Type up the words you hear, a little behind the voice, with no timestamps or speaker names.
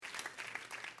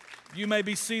You may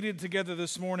be seated together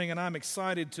this morning, and I'm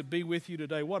excited to be with you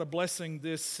today. What a blessing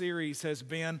this series has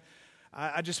been.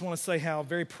 I just want to say how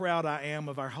very proud I am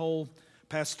of our whole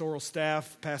pastoral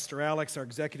staff, Pastor Alex, our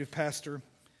executive pastor,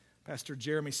 Pastor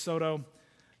Jeremy Soto,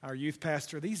 our youth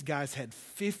pastor. These guys had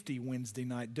 50 Wednesday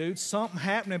night, dude. Something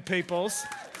happening, peoples.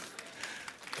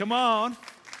 Come on.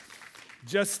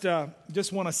 Just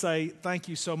want to say thank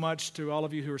you so much to all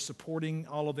of you who are supporting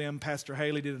all of them. Pastor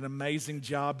Haley did an amazing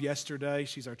job yesterday.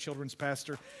 She's our children's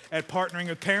pastor at Partnering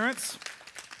with Parents.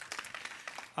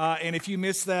 And if you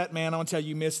missed that, man, I want to tell you,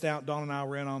 you missed out. Dawn and I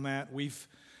were in on that. We've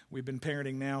been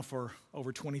parenting now for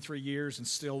over 23 years and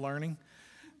still learning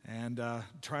and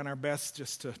trying our best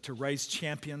just to raise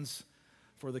champions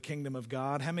for the kingdom of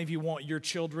God. How many of you want your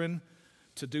children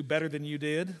to do better than you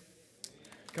did?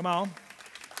 Come on.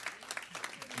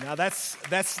 Now,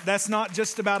 that's not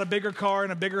just about a bigger car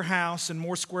and a bigger house and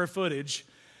more square footage,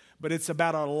 but it's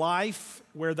about a life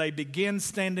where they begin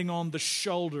standing on the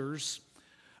shoulders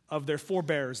of their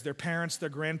forebears, their parents, their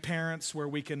grandparents, where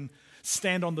we can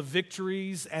stand on the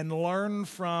victories and learn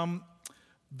from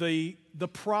the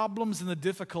problems and the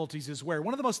difficulties is where.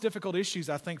 One of the most difficult issues,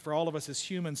 I think, for all of us as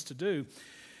humans to do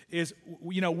is,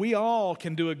 we all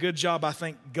can do a good job, I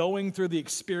think, going through the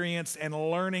experience and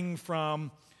learning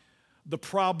from the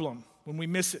problem when we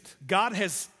miss it. God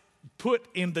has put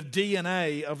in the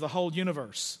DNA of the whole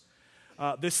universe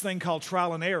this thing called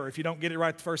trial and error. If you don't get it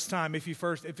right the first time, if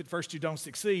at first you don't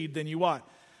succeed, then you what?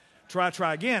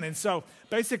 Try again. And so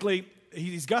basically,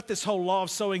 he's got this whole law of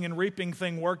sowing and reaping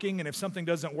thing working, and if something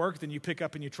doesn't work, then you pick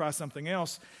up and you try something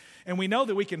else. And we know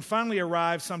that we can finally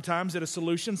arrive sometimes at a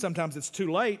solution. Sometimes it's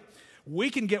too late.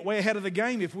 We can get way ahead of the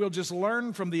game if we'll just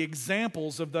learn from the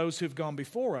examples of those who've gone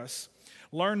before us.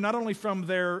 Learn not only from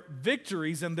their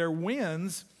victories and their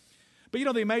wins, but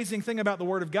the amazing thing about the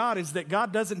Word of God is that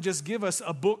God doesn't just give us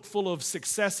a book full of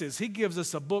successes. He gives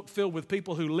us a book filled with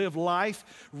people who live life,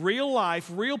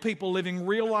 real people living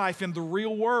real life in the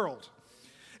real world.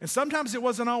 And sometimes it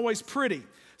wasn't always pretty.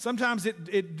 Sometimes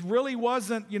it really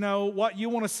wasn't, what you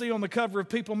want to see on the cover of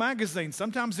People magazine.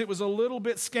 Sometimes it was a little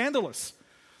bit scandalous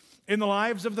in the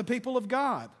lives of the people of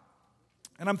God.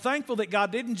 And I'm thankful that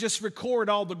God didn't just record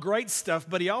all the great stuff,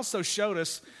 but He also showed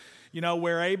us,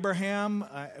 where Abraham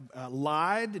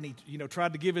lied and he,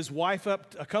 tried to give his wife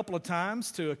up a couple of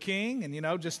times to a king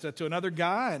and, just to another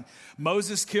guy. And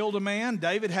Moses killed a man.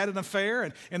 David had an affair.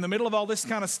 And in the middle of all this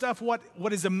kind of stuff, what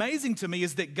is amazing to me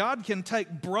is that God can take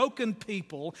broken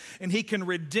people and He can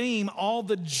redeem all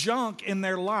the junk in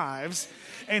their lives.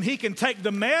 And He can take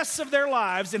the mess of their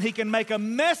lives and He can make a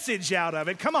message out of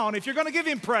it. Come on, if you're going to give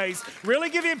Him praise, really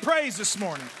give Him praise this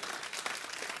morning.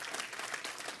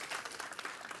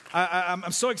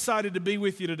 I'm so excited to be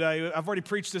with you today. I've already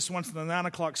preached this once in the 9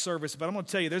 o'clock service, but I'm going to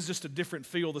tell you, there's just a different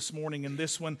feel this morning in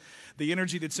this one. The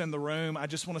energy that's in the room. I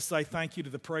just want to say thank you to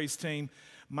the praise team.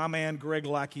 My man, Greg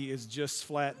Lackey, is just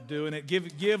flat doing it.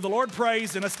 Give the Lord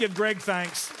praise, and let's give Greg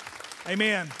thanks.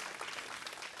 Amen.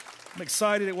 I'm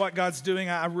excited at what God's doing.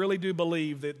 I really do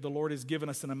believe that the Lord has given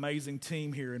us an amazing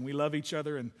team here, and we love each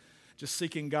other and just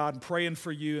seeking God and praying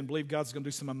for you and believe God's going to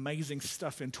do some amazing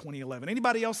stuff in 2011.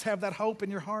 Anybody else have that hope in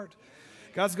your heart?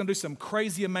 God's going to do some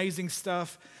crazy, amazing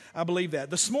stuff. I believe that.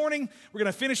 This morning, we're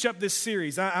going to finish up this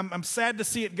series. I'm sad to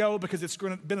see it go because it's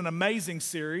been an amazing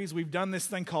series. We've done this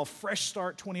thing called Fresh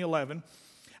Start 2011.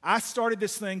 I started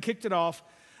this thing, kicked it off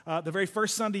the very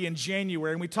first Sunday in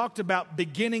January, and we talked about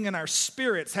beginning in our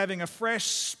spirits, having a fresh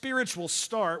spiritual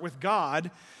start with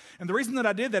God. And the reason that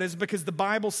I did that is because the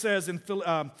Bible says in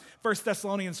 1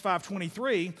 Thessalonians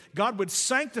 5:23, God would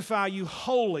sanctify you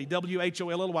wholly,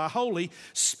 W-H-O-L-L-Y, holy,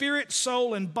 spirit,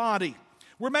 soul, and body.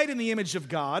 We're made in the image of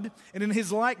God, and in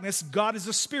His likeness, God is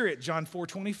a spirit, John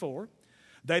 4:24.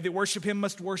 They that worship Him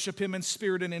must worship Him in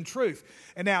spirit and in truth.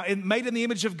 And now, made in the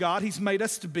image of God, He's made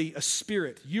us to be a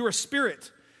spirit. You're a spirit.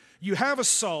 You have a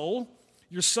soul.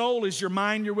 Your soul is your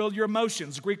mind, your will, your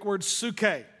emotions. Greek word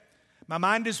psyche. My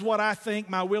mind is what I think.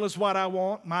 My will is what I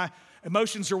want. My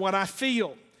emotions are what I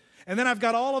feel. And then I've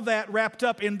got all of that wrapped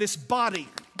up in this body,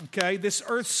 okay, this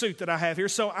earth suit that I have here.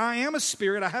 So I am a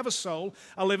spirit. I have a soul.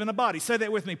 I live in a body. Say that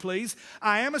with me, please.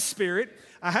 I am a spirit.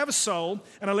 I have a soul.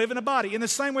 And I live in a body. In the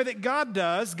same way that God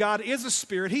does, God is a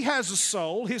spirit. He has a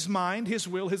soul, His mind, His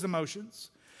will, His emotions.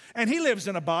 And He lives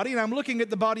in a body. And I'm looking at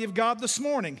the body of God this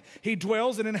morning. He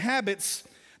dwells and inhabits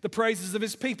the praises of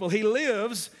his people. He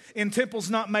lives in temples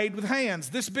not made with hands.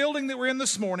 This building that we're in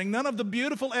this morning, none of the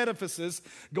beautiful edifices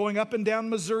going up and down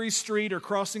Missouri Street or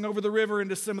crossing over the river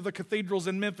into some of the cathedrals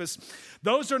in Memphis,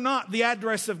 those are not the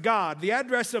address of God. The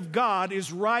address of God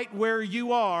is right where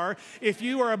you are. If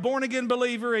you are a born-again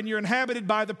believer and you're inhabited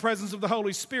by the presence of the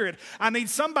Holy Spirit, I need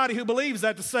somebody who believes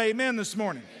that to say amen this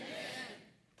morning. Amen.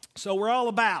 So we're all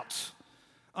about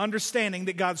understanding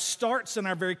that God starts in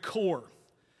our very core.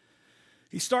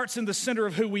 He starts in the center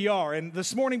of who we are. And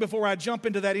this morning, before I jump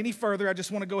into that any further, I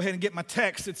just want to go ahead and get my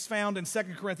text. It's found in 2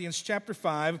 Corinthians chapter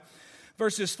 5,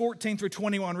 verses 14 through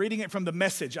 21, reading it from the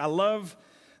Message. I love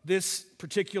this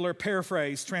particular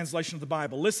paraphrase, translation of the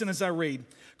Bible. Listen as I read.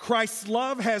 Christ's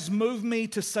love has moved me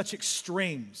to such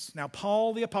extremes. Now,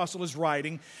 Paul the apostle is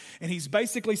writing, and he's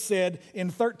basically said in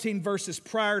 13 verses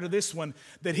prior to this one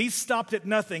that he stopped at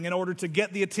nothing in order to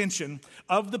get the attention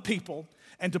of the people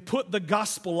and to put the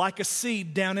gospel like a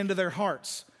seed down into their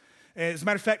hearts. As a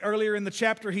matter of fact, earlier in the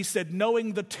chapter, he said,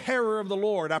 knowing the terror of the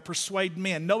Lord, I persuade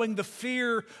men. Knowing the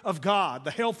fear of God,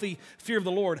 the healthy fear of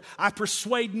the Lord, I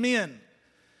persuade men.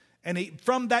 And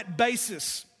from that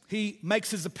basis, he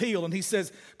makes his appeal, and he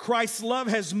says, Christ's love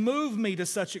has moved me to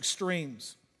such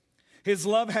extremes. His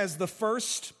love has the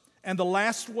first and the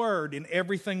last word in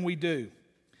everything we do.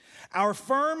 Our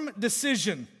firm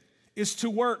decision is to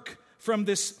work from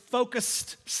this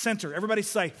focused center. Everybody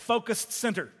say, focused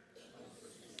center.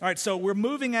 All right, so we're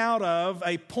moving out of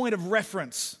a point of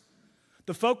reference.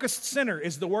 The focused center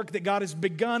is the work that God has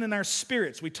begun in our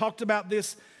spirits. We talked about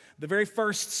this the very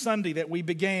first Sunday that we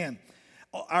began.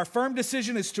 Our firm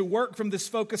decision is to work from this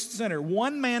focused center.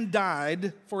 One man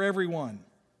died for everyone.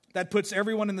 That puts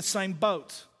everyone in the same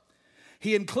boat.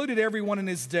 He included everyone in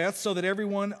his death so that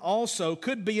everyone also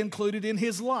could be included in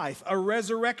his life, a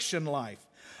resurrection life.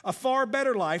 A far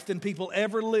better life than people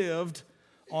ever lived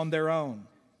on their own.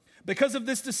 Because of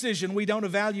this decision, we don't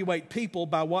evaluate people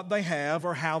by what they have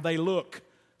or how they look.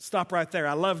 Stop right there.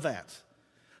 I love that.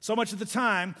 So much of the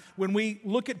time, when we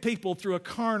look at people through a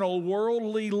carnal,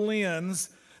 worldly lens,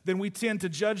 then we tend to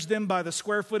judge them by the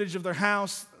square footage of their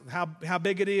house, how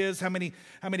big it is, how many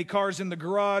cars in the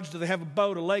garage, do they have a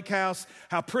boat, a lake house,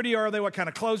 how pretty are they, what kind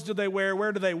of clothes do they wear,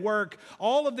 where do they work,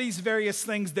 all of these various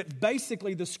things that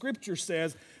basically the Scripture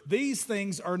says, these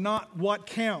things are not what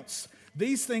counts.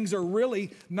 These things are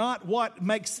really not what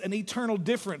makes an eternal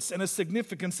difference and a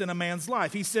significance in a man's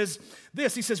life. He says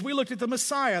this, he says, we looked at the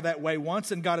Messiah that way once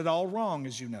and got it all wrong,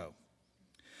 as you know.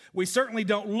 We certainly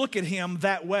don't look at him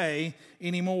that way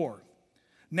anymore.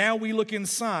 Now we look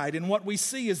inside, and what we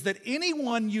see is that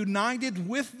anyone united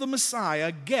with the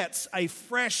Messiah gets a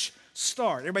fresh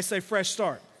start. Everybody say fresh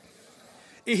start.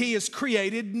 He is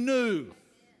created new.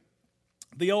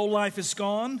 The old life is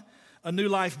gone. A new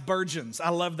life burgeons. I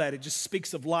love that. It just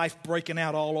speaks of life breaking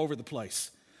out all over the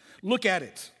place. Look at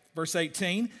it. Verse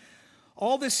 18.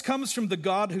 All this comes from the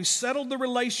God who settled the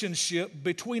relationship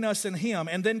between us and him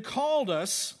and then called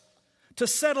us to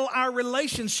settle our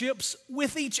relationships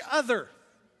with each other.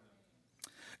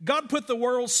 God put the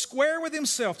world square with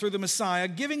himself through the Messiah,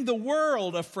 giving the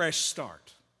world a fresh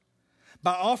start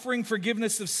by offering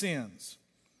forgiveness of sins.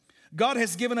 God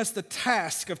has given us the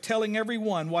task of telling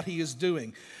everyone what he is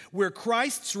doing. We're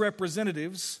Christ's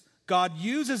representatives. God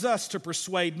uses us to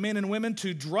persuade men and women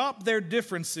to drop their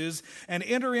differences and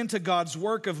enter into God's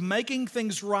work of making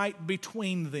things right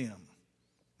between them.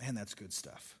 Man, that's good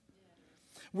stuff.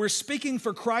 We're speaking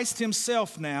for Christ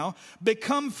himself now.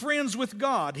 Become friends with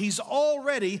God. He's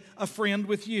already a friend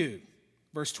with you.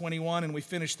 Verse 21, and we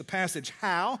finish the passage.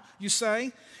 How, you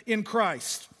say? In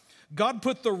Christ. God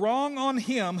put the wrong on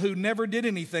him who never did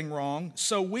anything wrong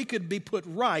so we could be put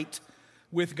right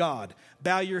with God.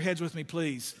 Bow your heads with me,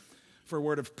 please, for a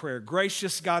word of prayer.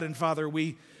 Gracious God and Father,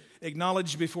 we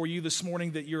acknowledge before you this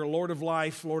morning that you're Lord of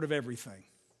life, Lord of everything.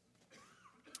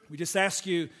 We just ask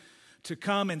you to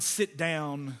come and sit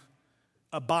down,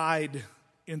 abide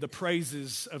in the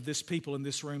praises of this people in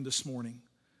this room this morning.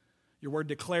 Your word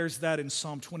declares that in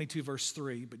Psalm 22, verse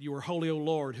 3. But you are holy, O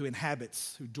Lord, who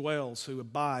inhabits, who dwells, who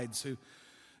abides, who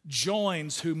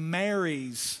joins, who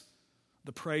marries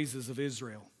the praises of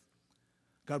Israel.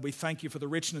 God, we thank you for the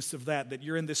richness of that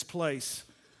you're in this place.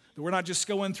 That we're not just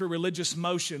going through religious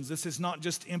motions. This is not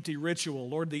just empty ritual.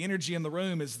 Lord, the energy in the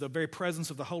room is the very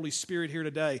presence of the Holy Spirit here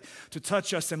today to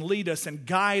touch us and lead us and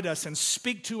guide us and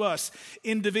speak to us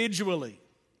individually.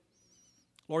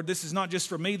 Lord, this is not just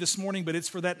for me this morning, but it's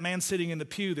for that man sitting in the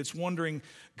pew that's wondering,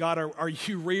 God, are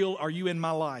you real? Are you in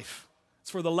my life?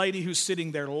 It's for the lady who's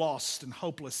sitting there lost and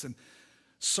hopeless and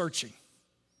searching.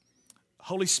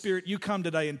 Holy Spirit, you come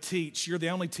today and teach. You're the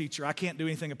only teacher. I can't do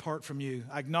anything apart from you.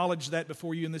 I acknowledge that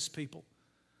before you and this people.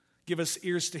 Give us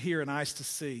ears to hear and eyes to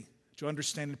see, to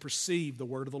understand and perceive the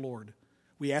word of the Lord.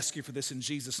 We ask you for this in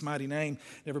Jesus' mighty name.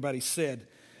 Everybody said,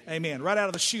 amen. Right out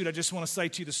of the chute, I just want to say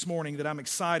to you this morning that I'm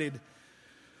excited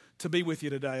to be with you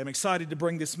today. I'm excited to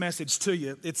bring this message to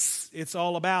you. It's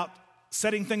all about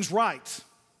setting things right.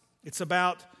 It's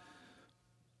about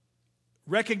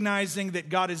recognizing that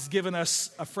God has given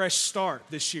us a fresh start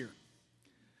this year.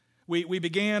 We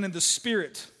began in the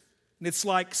Spirit, and it's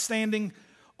like standing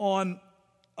on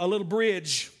a little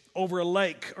bridge over a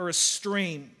lake or a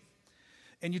stream.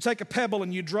 And you take a pebble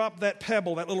and you drop that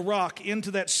pebble, that little rock,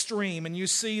 into that stream, and you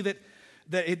see that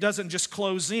it doesn't just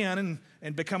close in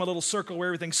and become a little circle where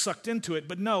everything's sucked into it.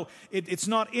 But no, it's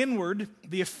not inward.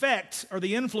 The effect or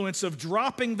the influence of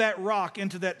dropping that rock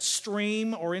into that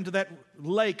stream or into that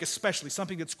lake especially,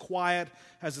 something that's quiet,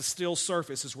 has a still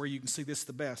surface, is where you can see this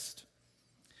the best.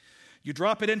 You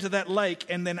drop it into that lake,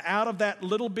 and then out of that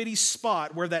little bitty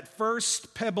spot where that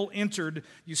first pebble entered,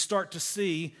 you start to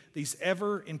see these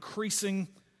ever-increasing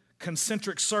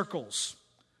concentric circles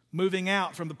moving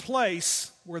out from the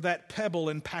place where that pebble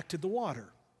impacted the water.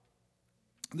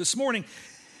 This morning,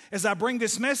 as I bring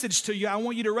this message to you, I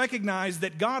want you to recognize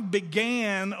that God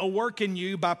began a work in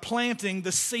you by planting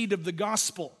the seed of the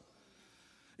gospel.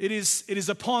 It is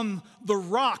upon the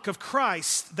rock of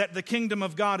Christ that the kingdom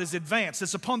of God is advanced.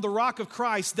 It's upon the rock of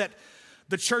Christ that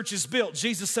the church is built.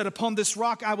 Jesus said, upon this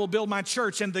rock I will build my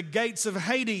church, and the gates of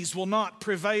Hades will not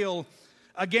prevail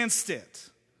against it.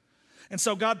 And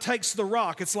so God takes the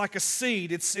rock. It's like a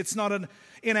seed. It's not an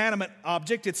inanimate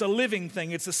object. It's a living thing.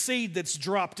 It's a seed that's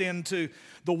dropped into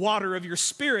the water of your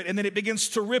spirit, and then it begins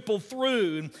to ripple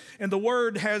through. And the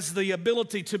word has the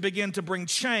ability to begin to bring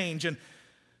change. And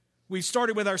we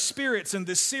started with our spirits in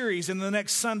this series, and the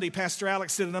next Sunday, Pastor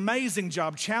Alex did an amazing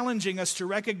job challenging us to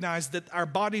recognize that our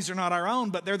bodies are not our own,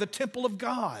 but they're the temple of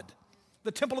God,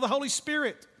 the temple of the Holy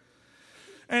Spirit.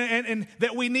 And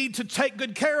that we need to take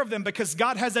good care of them because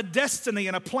God has a destiny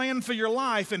and a plan for your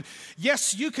life. And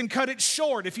yes, you can cut it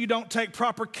short if you don't take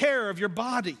proper care of your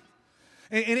body.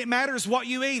 And it matters what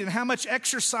you eat and how much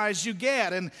exercise you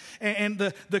get and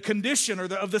the condition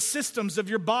of the systems of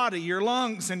your body, your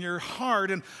lungs and your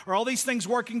heart, and are all these things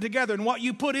working together. And what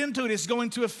you put into it is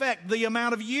going to affect the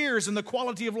amount of years and the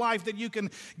quality of life that you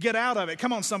can get out of it.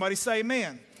 Come on, somebody, say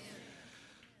amen.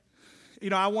 You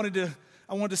know, I wanted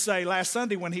to say last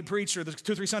Sunday when he preached, or the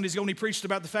 2 or 3 Sundays ago when he preached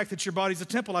about the fact that your body's a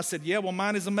temple, I said, yeah, well,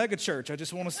 mine is a mega church. I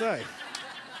just want to say.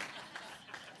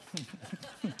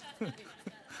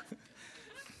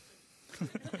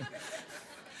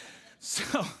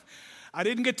 So I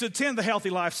didn't get to attend the Healthy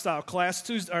Lifestyle class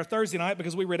Thursday night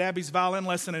because we were at Abby's violin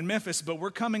lesson in Memphis, but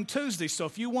we're coming Tuesday. So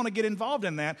if you want to get involved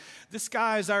in that, this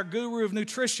guy is our guru of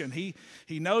nutrition. He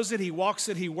knows it, he walks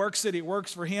it, he works it, it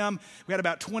works for him. We had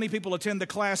about 20 people attend the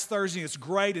class Thursday. It's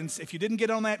great. And if you didn't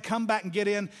get on that, come back and get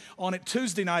in on it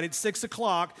Tuesday night at 6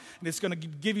 o'clock. And it's going to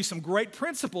give you some great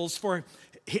principles for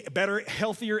better,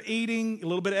 healthier eating, a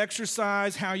little bit of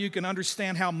exercise, how you can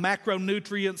understand how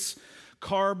macronutrients,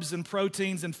 carbs and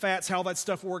proteins and fats, how that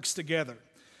stuff works together.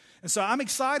 And so I'm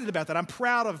excited about that. I'm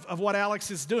proud of what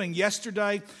Alex is doing.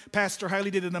 Yesterday, Pastor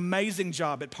Haley did an amazing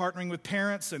job at partnering with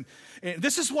parents. And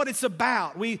this is what it's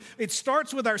about. It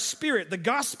starts with our spirit. The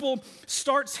gospel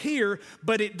starts here,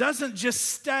 but it doesn't just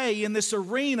stay in this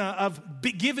arena of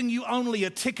giving you only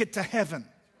a ticket to heaven.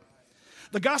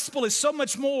 The gospel is so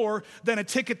much more than a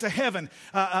ticket to heaven.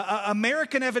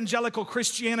 American evangelical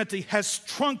Christianity has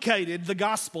truncated the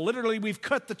gospel. Literally, we've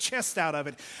cut the chest out of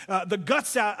it. The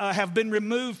guts have been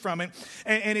removed from it.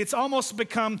 And it's almost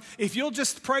become, if you'll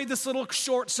just pray this little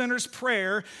short sinner's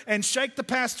prayer and shake the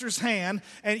pastor's hand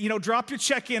and, drop your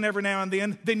check in every now and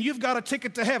then you've got a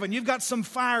ticket to heaven. You've got some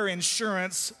fire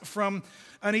insurance from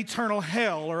an eternal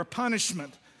hell or a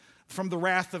punishment from the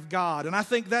wrath of God. And I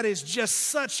think that is just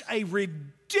such a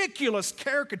ridiculous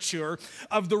caricature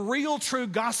of the real true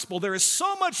gospel. There is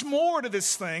so much more to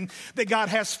this thing that God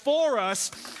has for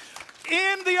us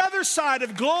in the other side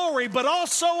of glory, but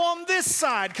also on this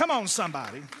side. Come on,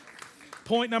 somebody.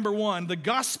 Point number 1, the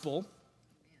gospel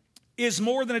is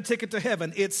more than a ticket to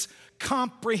heaven. It's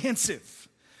comprehensive.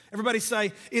 Everybody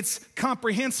say, it's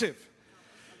comprehensive.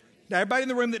 Now, everybody in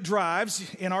the room that drives,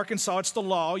 in Arkansas, it's the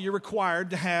law. You're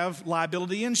required to have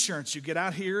liability insurance. You get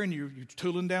out here and you're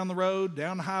tooling down the road,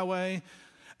 down the highway,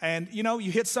 and, you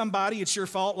hit somebody, it's your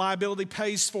fault. Liability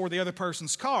pays for the other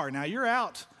person's car. Now, you're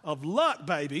out of luck,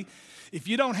 baby, if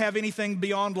you don't have anything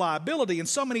beyond liability. And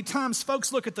so many times,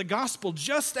 folks look at the gospel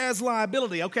just as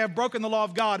liability. Okay, I've broken the law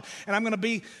of God, and I'm going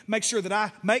to make sure that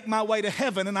I make my way to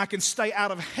heaven and I can stay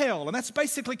out of hell. And that's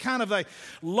basically kind of the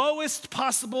lowest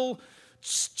possible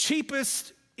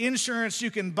cheapest insurance you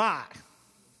can buy.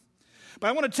 But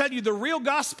I want to tell you, the real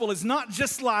gospel is not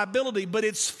just liability, but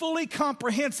it's fully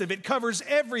comprehensive. It covers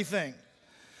everything.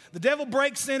 The devil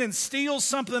breaks in and steals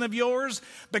something of yours.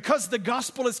 Because the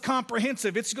gospel is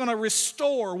comprehensive, it's going to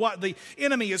restore what the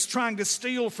enemy is trying to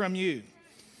steal from you.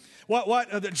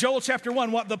 Joel chapter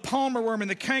 1, what the palmer worm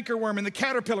and the cankerworm and the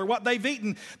caterpillar, what they've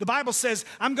eaten, the Bible says,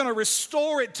 I'm going to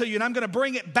restore it to you and I'm going to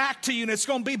bring it back to you, and it's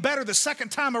going to be better the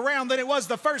second time around than it was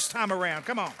the first time around.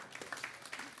 Come on.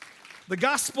 The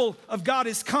gospel of God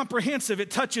is comprehensive.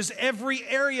 It touches every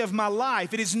area of my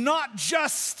life. It is not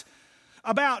just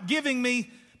about giving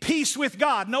me peace with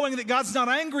God, knowing that God's not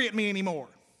angry at me anymore.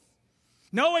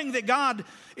 Knowing that God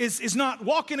is not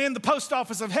walking in the post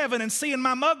office of heaven and seeing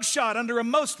my mugshot under a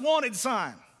most wanted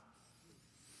sign.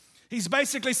 He's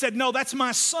basically said, no, that's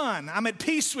my son. I'm at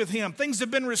peace with him. Things have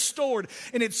been restored.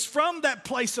 And it's from that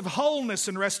place of wholeness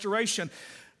and restoration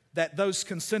that those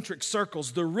concentric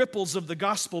circles, the ripples of the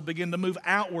gospel, begin to move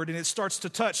outward, and it starts to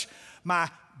touch my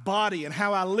body and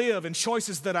how I live and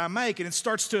choices that I make, and it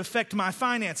starts to affect my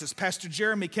finances. Pastor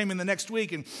Jeremy came in the next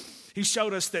week and he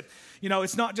showed us that,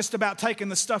 it's not just about taking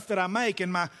the stuff that I make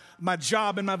and my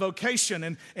job and my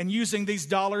vocation and using these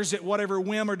dollars at whatever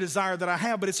whim or desire that I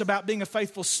have, but it's about being a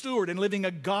faithful steward and living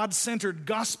a God-centered,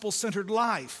 gospel-centered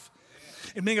life.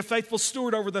 And being a faithful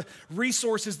steward over the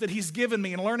resources that he's given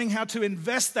me and learning how to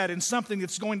invest that in something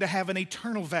that's going to have an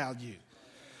eternal value.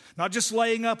 Not just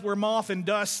laying up where moth and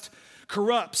dust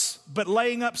corrupts, but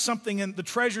laying up something in the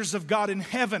treasures of God in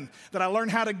heaven that I learn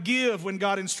how to give when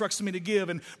God instructs me to give,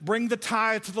 and bring the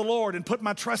tithe to the Lord and put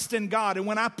my trust in God. And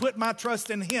when I put my trust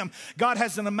in him, God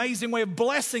has an amazing way of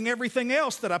blessing everything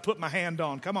else that I put my hand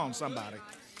on. Come on, somebody.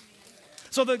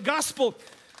 So the gospel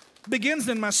begins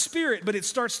in my spirit, but it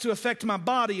starts to affect my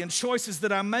body and choices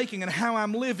that I'm making and how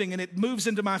I'm living, and it moves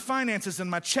into my finances and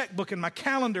my checkbook and my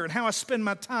calendar and how I spend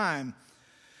my time.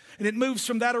 And it moves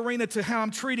from that arena to how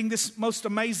I'm treating this most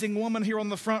amazing woman here on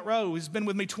the front row who's been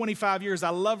with me 25 years. I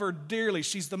love her dearly.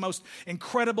 She's the most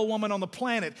incredible woman on the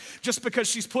planet. Just because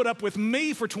she's put up with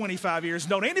me for 25 years.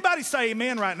 Don't anybody say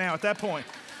amen right now at that point.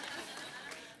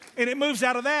 And it moves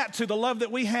out of that to the love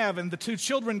that we have and the two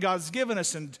children God's given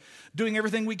us, and doing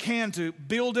everything we can to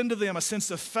build into them a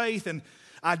sense of faith and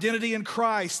identity in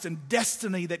Christ and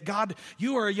destiny. That God,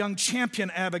 you are a young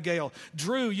champion, Abigail.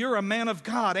 Drew, you're a man of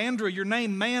God. Andrew, your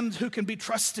name, man who can be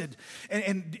trusted.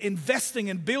 And investing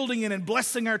and building in and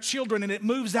blessing our children. And it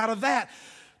moves out of that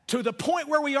to the point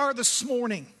where we are this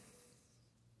morning.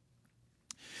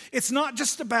 It's not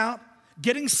just about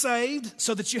getting saved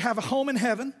so that you have a home in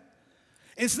heaven.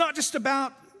 It's not just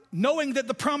about knowing that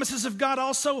the promises of God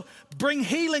also bring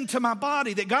healing to my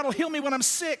body, that God will heal me when I'm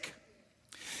sick.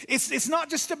 It's not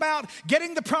just about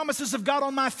getting the promises of God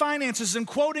on my finances and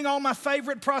quoting all my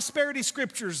favorite prosperity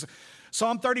scriptures.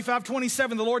 Psalm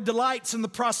 35:27, the Lord delights in the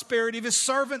prosperity of his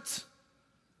servant.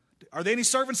 Are there any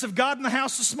servants of God in the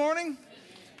house this morning?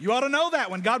 You ought to know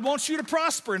that one. God wants you to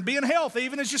prosper and be in health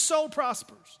even as your soul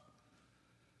prospers.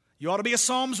 You ought to be a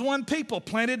Psalms 1 people,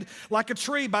 planted like a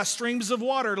tree by streams of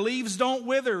water. Leaves don't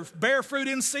wither, bear fruit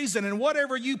in season. And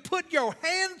whatever you put your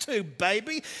hand to,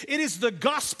 baby, it is the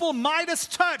gospel Midas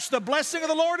touch. The blessing of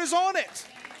the Lord is on it.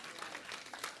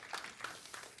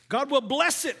 God will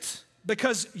bless it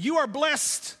because you are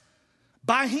blessed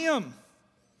by him.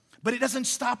 But it doesn't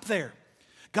stop there.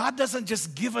 God doesn't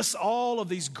just give us all of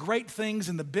these great things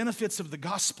and the benefits of the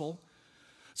gospel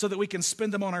so that we can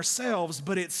spend them on ourselves,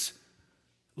 but it's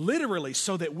literally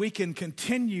so that we can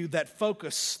continue that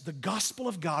focus. The gospel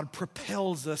of God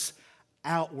propels us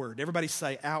outward. Everybody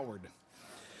say outward.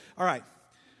 All right,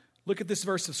 look at this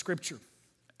verse of scripture.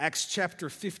 Acts chapter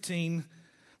 15,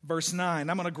 verse 9.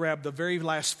 I'm going to grab the very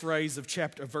last phrase of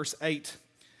verse 8.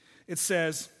 It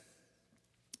says,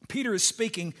 Peter is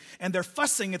speaking, and they're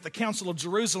fussing at the Council of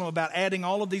Jerusalem about adding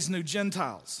all of these new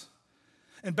Gentiles.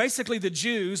 And basically the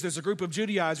Jews, there's a group of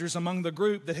Judaizers among the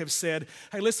group that have said,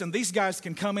 hey, listen, these guys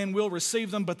can come in, we'll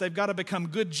receive them, but they've got to become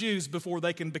good Jews before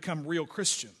they can become real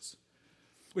Christians.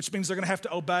 Which means they're going to have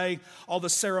to obey all the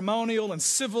ceremonial and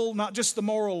civil, not just the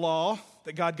moral law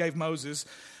that God gave Moses,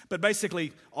 but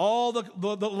basically all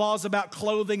the laws about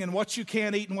clothing and what you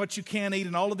can eat and what you can't eat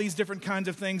and all of these different kinds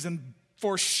of things. And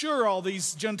for sure, all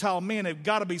these Gentile men have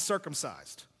got to be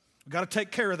circumcised. We've got to take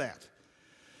care of that.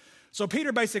 So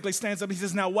Peter basically stands up and he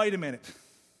says, now wait a minute.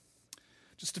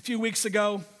 Just a few weeks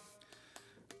ago,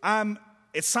 I'm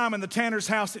at Simon the tanner's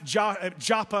house at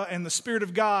Joppa, and the Spirit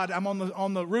of God, I'm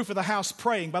on the roof of the house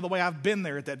praying. By the way, I've been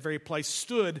there at that very place,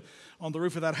 stood on the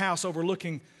roof of that house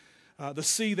overlooking the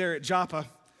sea there at Joppa.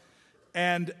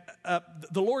 And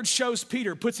the Lord shows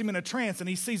Peter, puts him in a trance, and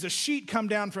he sees a sheet come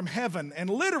down from heaven. And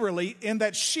literally in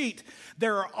that sheet,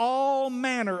 there are all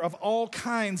manner of all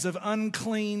kinds of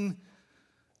unclean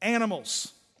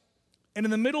animals. And in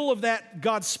the middle of that,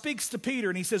 God speaks to Peter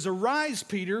and he says, "Arise,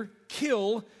 Peter,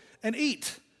 kill and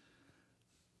eat."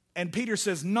 And Peter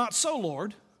says, "Not so,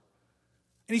 Lord."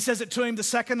 And he says it to him the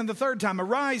second and the third time.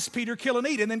 "Arise, Peter, kill and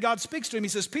eat." And then God speaks to him. He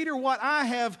says, "Peter, what I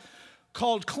have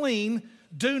called clean,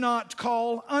 do not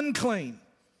call unclean."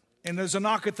 And there's a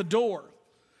knock at the door.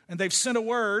 And they've sent a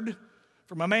word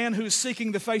from a man who's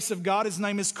seeking the face of God. His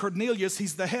name is Cornelius.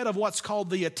 He's the head of what's called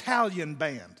the Italian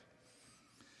band.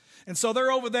 And so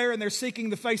they're over there and they're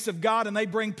seeking the face of God, and they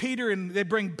bring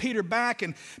Peter back,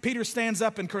 and Peter stands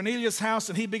up in Cornelius' house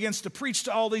and he begins to preach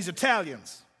to all these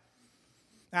Italians.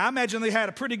 Now I imagine they had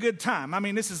a pretty good time. I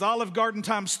mean, this is Olive Garden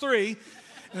times 3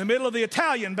 in the middle of the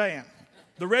Italian band.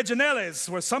 The Reginellis,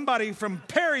 where somebody from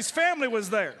Perry's family was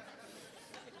there.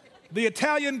 The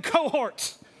Italian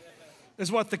cohort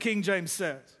is what the King James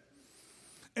says.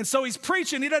 And so he's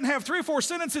preaching. He doesn't have 3 or 4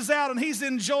 sentences out, and he's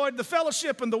enjoyed the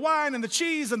fellowship and the wine and the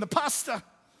cheese and the pasta.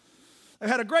 They've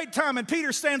had a great time, and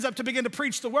Peter stands up to begin to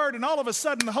preach the word, and all of a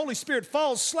sudden the Holy Spirit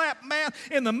falls slap man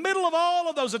in the middle of all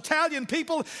of those Italian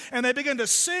people, and they begin to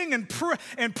sing and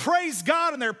praise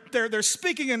God, and they're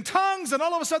speaking in tongues, and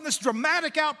all of a sudden this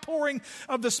dramatic outpouring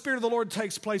of the Spirit of the Lord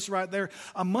takes place right there.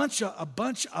 I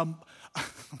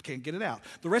can't get it out.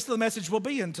 The rest of the message will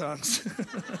be in tongues.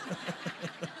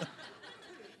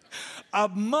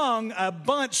 Among a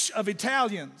bunch of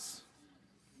Italians,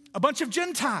 a bunch of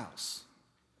Gentiles.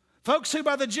 Folks who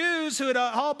by the Jews who had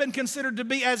all been considered to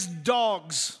be as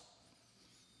dogs.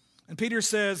 And Peter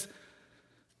says,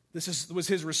 was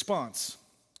his response.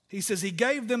 He says, he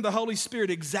gave them the Holy Spirit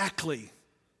exactly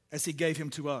as he gave him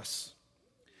to us.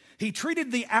 He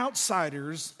treated the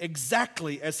outsiders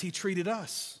exactly as he treated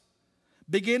us,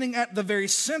 beginning at the very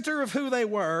center of who they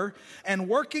were and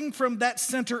working from that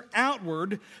center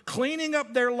outward, cleaning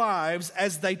up their lives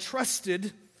as they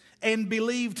trusted and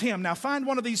believed him. Now find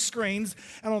one of these screens,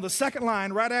 and on the second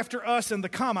line, right after us and the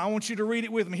comma, I want you to read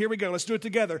it with me. Here we go. Let's do it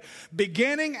together.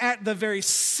 Beginning at the very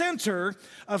center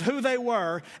of who they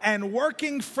were and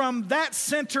working from that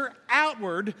center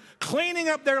outward, cleaning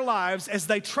up their lives as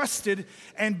they trusted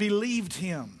and believed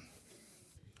him.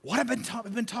 What I've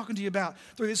been talking to you about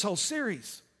through this whole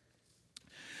series.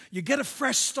 You get a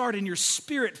fresh start in your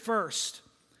spirit first,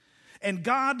 and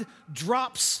God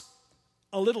drops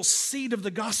a little seed of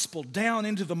the gospel down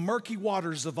into the murky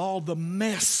waters of all the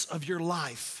mess of your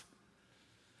life.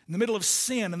 In the middle of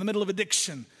sin, in the middle of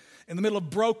addiction, in the middle of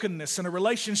brokenness, in a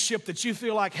relationship that you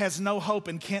feel like has no hope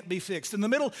and can't be fixed, in the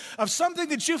middle of something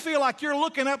that you feel like you're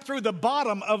looking up through the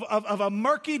bottom of a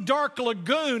murky, dark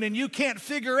lagoon and you can't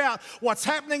figure out what's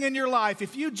happening in your life,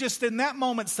 if you just in that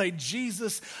moment say,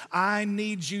 "Jesus, I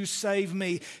need you, save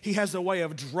me," he has a way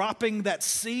of dropping that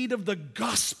seed of the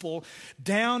gospel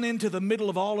down into the middle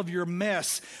of all of your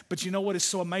mess. But you know what is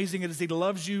so amazing? It is he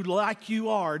loves you like you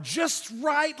are, just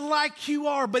right like you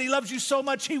are, but he loves you so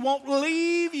much he won't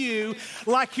leave you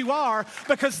like you are,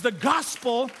 because the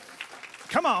gospel,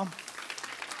 come on.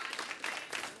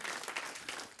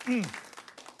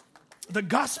 The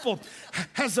gospel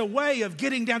has a way of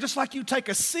getting down, just like you take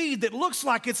a seed that looks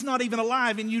like it's not even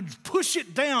alive and you push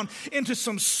it down into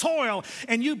some soil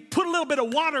and you put a little bit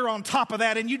of water on top of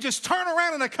that and you just turn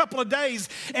around in a couple of days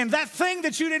and that thing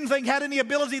that you didn't think had any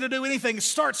ability to do anything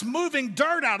starts moving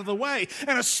dirt out of the way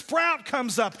and a sprout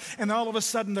comes up and all of a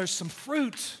sudden there's some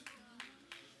fruit.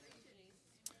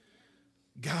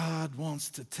 God wants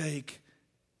to take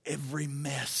every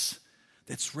mess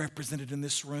that's represented in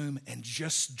this room and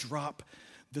just drop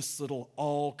this little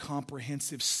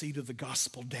all-comprehensive seed of the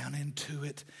gospel down into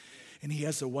it. And he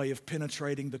has a way of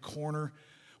penetrating the corner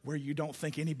where you don't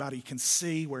think anybody can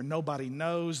see, where nobody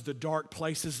knows, the dark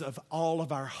places of all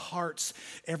of our hearts.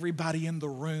 Everybody in the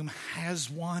room has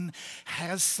one,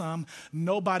 has some.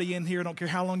 Nobody in here, I don't care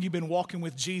how long you've been walking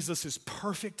with Jesus, is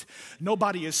perfect.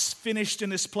 Nobody is finished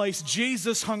in this place.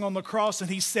 Jesus hung on the cross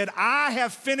and he said, "I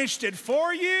have finished it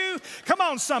for you." Come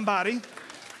on, somebody.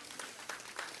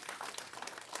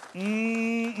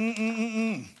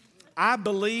 I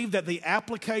believe that the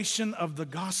application of the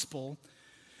gospel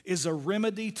is a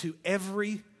remedy to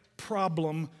every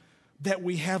problem that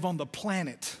we have on the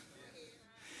planet.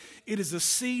 It is a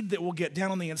seed that will get down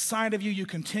on the inside of you. You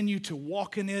continue to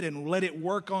walk in it and let it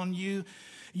work on you.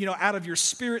 You know, out of your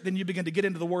spirit, then you begin to get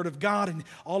into the Word of God, and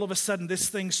all of a sudden this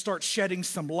thing starts shedding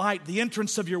some light. The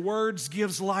entrance of your words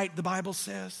gives light, the Bible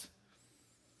says.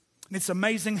 And it's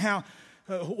amazing how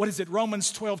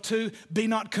Romans 12:2, be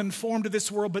not conformed to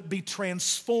this world, but be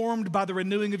transformed by the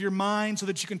renewing of your mind so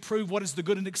that you can prove what is the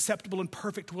good and acceptable and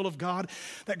perfect will of God.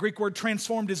 That Greek word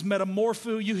transformed is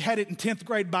metamorpho. You had it in 10th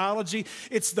grade biology.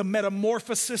 It's the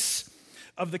metamorphosis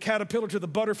of the caterpillar to the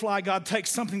butterfly. God takes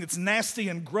something that's nasty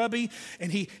and grubby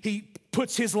and he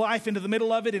puts his life into the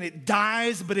middle of it and it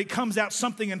dies, but it comes out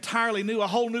something entirely new, a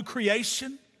whole new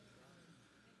creation.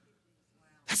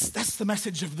 That's the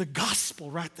message of the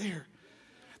gospel right there.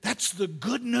 That's the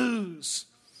good news.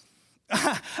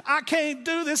 I can't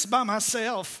do this by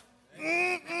myself.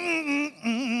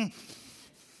 Don't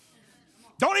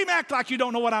even act like you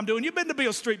don't know what I'm doing. You've been to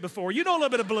Beale Street before. You know a little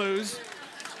bit of blues.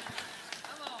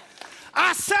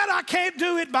 I said I can't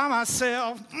do it by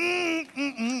myself.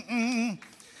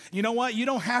 You know what? You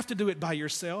don't have to do it by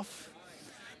yourself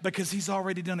because he's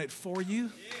already done it for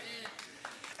you.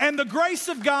 And the grace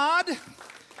of God,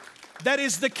 that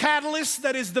is the catalyst,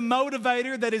 that is the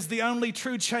motivator, that is the only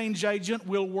true change agent,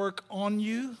 will work on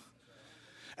you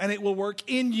and it will work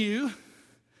in you,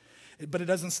 but it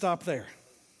doesn't stop there.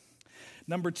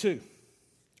 Number 2,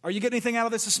 are you getting anything out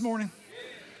of this morning?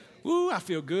 Ooh, I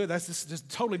feel good. That's just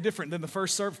totally different than the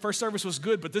first service. First service was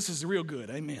good, but this is real good.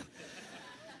 Amen.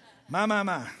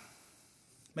 My.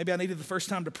 Maybe I needed the first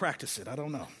time to practice it. I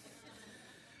don't know.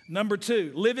 Number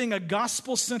 2, living a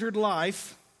gospel-centered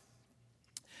life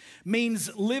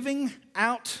means living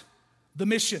out the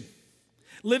mission.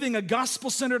 Living a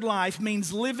gospel-centered life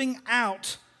means living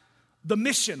out the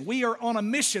mission. We are on a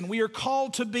mission. We are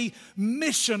called to be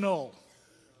missional.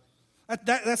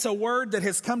 That's a word that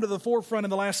has come to the forefront in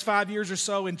the last 5 years or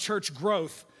so in church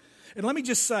growth. And let me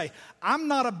just say, I'm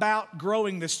not about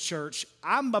growing this church.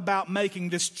 I'm about making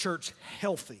this church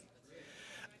healthy.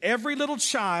 Every little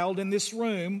child in this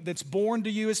room that's born to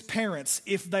you as parents,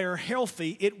 if they are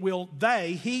healthy,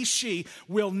 he, she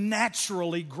will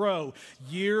naturally grow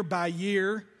year by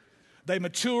year. They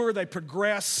mature, they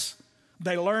progress,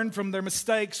 they learn from their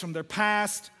mistakes, from their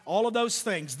past, all of those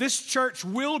things. This church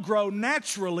will grow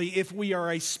naturally if we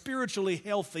are a spiritually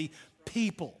healthy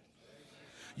people.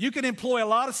 You can employ a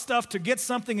lot of stuff to get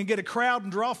something and get a crowd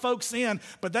and draw folks in,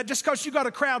 but that just because you got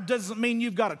a crowd doesn't mean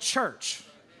you've got a church.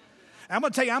 I'm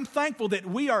going to tell you, I'm thankful that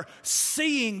we are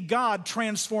seeing God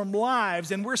transform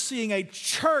lives and we're seeing a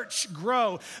church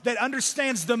grow that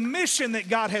understands the mission that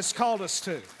God has called us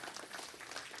to.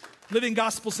 Living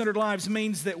gospel-centered lives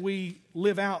means that we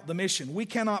live out the mission. We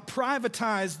cannot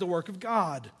privatize the work of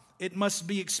God. It must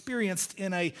be experienced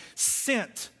in a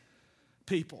sent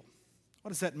people. What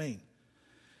does that mean?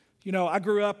 You know, I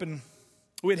grew up and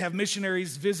we'd have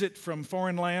missionaries visit from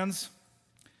foreign lands,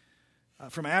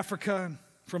 from Africa,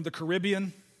 from the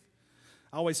Caribbean.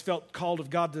 I always felt called of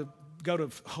God to go to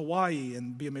Hawaii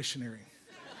and be a missionary.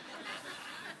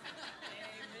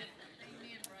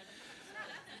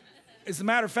 As a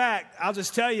matter of fact, I'll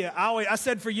just tell you, I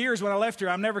said for years when I left here,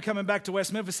 I'm never coming back to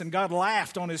West Memphis, and God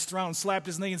laughed on his throne, slapped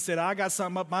his knee and said, I got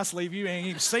something up my sleeve you ain't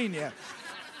even seen yet.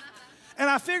 And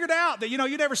I figured out that, you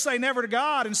never say never to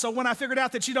God. And so when I figured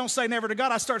out that you don't say never to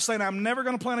God, I start saying, I'm never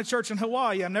going to plant a church in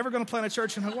Hawaii. I'm never going to plant a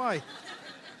church in Hawaii.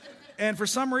 And for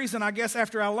some reason, I guess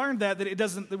after I learned that it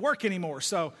doesn't work anymore.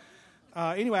 So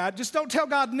anyway, I just don't tell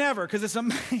God never, because it's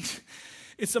amazing.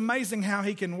 It's amazing how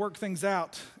he can work things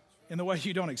out in the way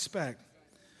you don't expect.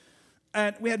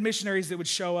 And we had missionaries that would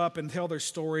show up and tell their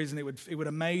stories, and it would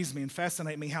amaze me and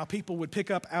fascinate me how people would pick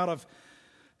up out of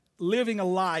living a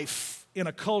life in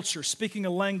a culture, speaking a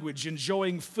language,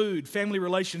 enjoying food, family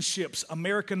relationships,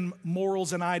 American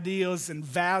morals and ideas and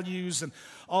values and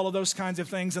all of those kinds of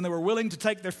things. And they were willing to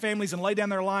take their families and lay down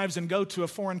their lives and go to a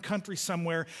foreign country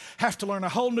somewhere, have to learn a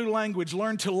whole new language,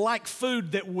 learn to like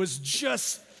food that was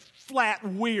just flat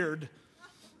weird.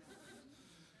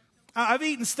 I've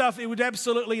eaten stuff, it would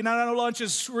absolutely, and I know lunch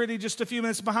is really just a few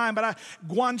minutes behind, but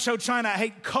Guangzhou, China, I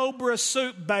hate cobra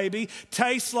soup, baby.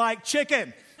 Tastes like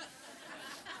chicken.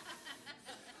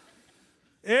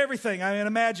 Everything. I mean,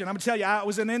 imagine. I'm going to tell you, I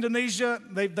was in Indonesia.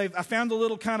 I found a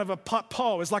little kind of a pot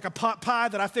pie. It was like a pot pie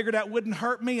that I figured out wouldn't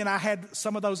hurt me, and I had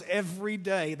some of those every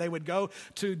day. They would go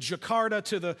to Jakarta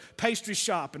to the pastry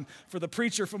shop and for the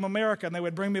preacher from America, and they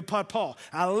would bring me a pot pie.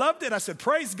 I loved it. I said,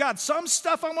 praise God. Some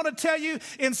stuff I'm going to tell you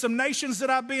in some nations that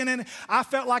I've been in, I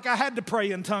felt like I had to pray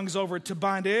in tongues over it to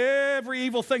bind every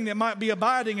evil thing that might be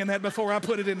abiding in that before I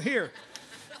put it in here.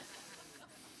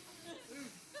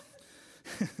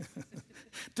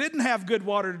 Didn't have good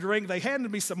water to drink. They handed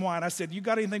me some wine. I said, you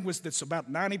got anything that's about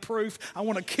 90 proof? I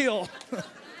want to kill.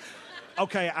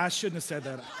 Okay, I shouldn't have said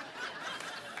that.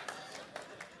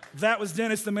 That was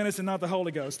Dennis the Menace and not the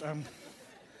Holy Ghost.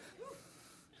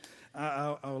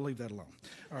 I'll leave that alone.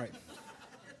 All right.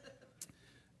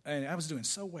 And I was doing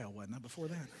so well, wasn't I, before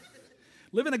that?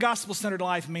 Living a gospel-centered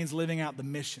life means living out the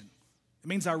mission. It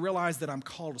means I realize that I'm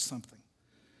called to something.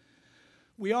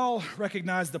 We all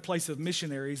recognize the place of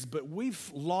missionaries, but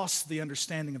we've lost the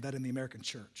understanding of that in the American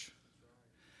church.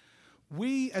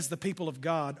 We, as the people of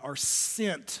God, are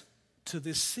sent to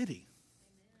this city.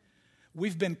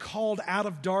 We've been called out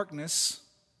of darkness.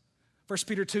 1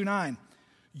 Peter 2:9,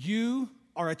 you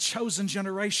are a chosen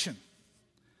generation,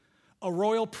 a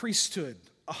royal priesthood,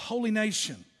 a holy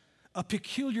nation, a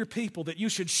peculiar people, that you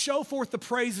should show forth the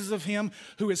praises of him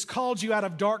who has called you out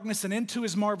of darkness and into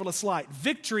his marvelous light.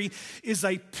 Victory is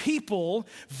a people.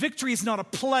 Victory is not a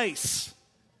place.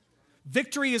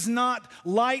 Victory is not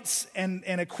lights and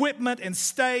equipment and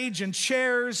stage and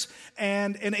chairs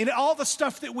and all the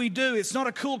stuff that we do. It's not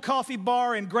a cool coffee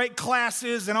bar and great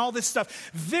classes and all this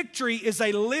stuff. Victory is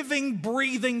a living,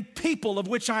 breathing people of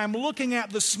which I am looking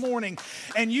at this morning.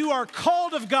 And you are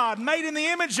called of God, made in the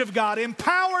image of God,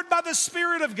 empowered by the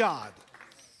Spirit of God.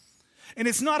 And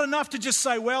it's not enough to just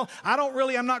say, well,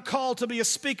 I'm not called to be a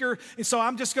speaker, and so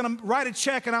I'm just going to write a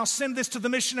check and I'll send this to the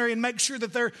missionary and make sure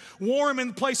that they're warm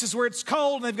in places where it's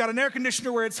cold, and they've got an air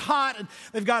conditioner where it's hot, and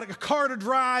they've got a car to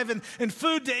drive and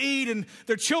food to eat, and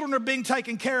their children are being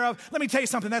taken care of. Let me tell you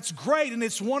something, that's great and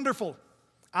it's wonderful.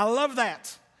 I love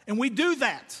that, and we do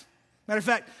that. Matter of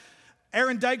fact,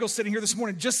 Aaron Daigle sitting here this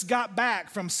morning just got back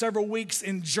from several weeks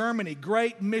in Germany.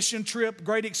 Great mission trip,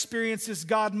 great experiences.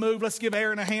 God moved. Let's give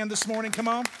Aaron a hand this morning. Come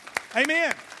on.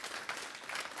 Amen.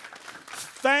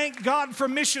 Thank God for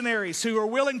missionaries who are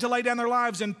willing to lay down their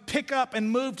lives and pick up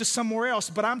and move to somewhere else.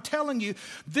 But I'm telling you,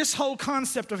 this whole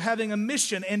concept of having a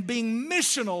mission and being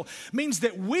missional means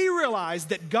that we realize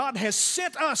that God has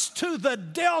sent us to the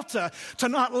Delta to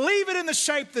not leave it in the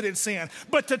shape that it's in,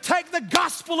 but to take the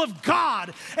gospel of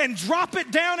God and drop it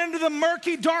down into the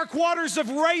murky, dark waters of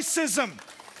racism,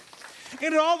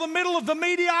 into all the middle of the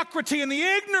mediocrity and the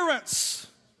ignorance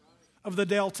of the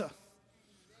Delta,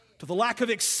 to the lack of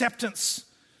acceptance,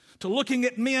 to looking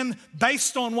at men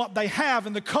based on what they have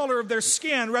and the color of their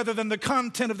skin rather than the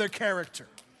content of their character.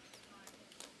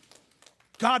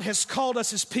 God has called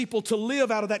us as people to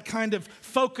live out of that kind of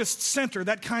focused center,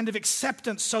 that kind of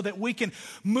acceptance, so that we can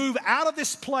move out of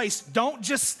this place. Don't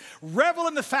just revel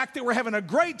in the fact that we're having a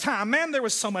great time. Man, there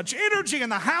was so much energy in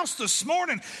the house this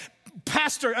morning.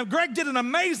 Pastor Greg did an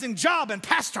amazing job, and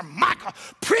Pastor Michael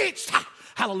preached.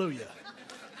 Hallelujah.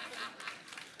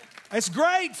 It's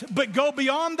great, but go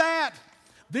beyond that.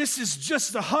 This is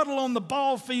just a huddle on the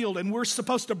ball field, and we're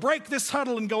supposed to break this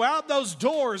huddle and go out those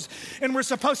doors, and we're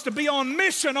supposed to be on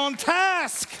mission, on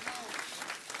task.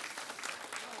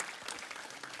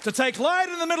 To take light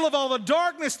in the middle of all the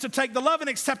darkness, to take the love and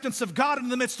acceptance of God in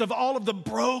the midst of all of the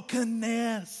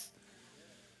brokenness.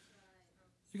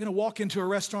 You're going to walk into a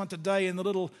restaurant today, and the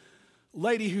little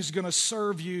lady who's going to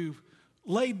serve you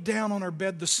laid down on her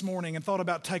bed this morning and thought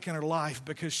about taking her life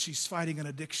because she's fighting an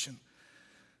addiction.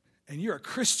 And you're a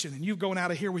Christian, and you're going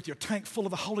out of here with your tank full of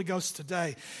the Holy Ghost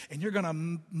today, and you're going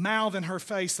to mouth in her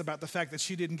face about the fact that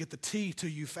she didn't get the tea to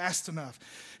you fast enough.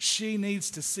 She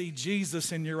needs to see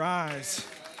Jesus in your eyes.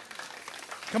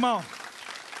 Come on.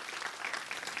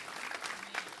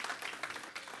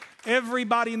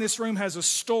 Everybody in this room has a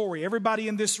story. Everybody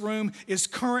in this room is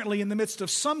currently in the midst of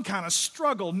some kind of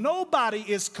struggle. Nobody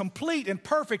is complete and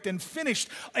perfect and finished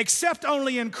except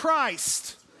only in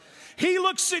Christ. He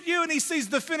looks at you and he sees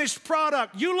the finished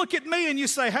product. You look at me and you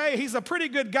say, hey, he's a pretty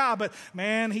good guy, but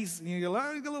man, he's a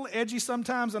little edgy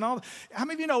sometimes and all. How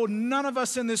many of you know none of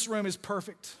us in this room is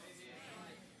perfect?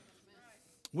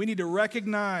 We need to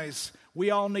recognize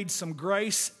we all need some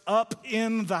grace up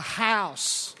in the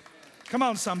house. Come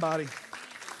on, somebody.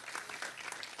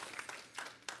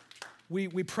 We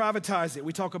privatize it.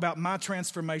 We talk about my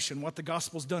transformation, what the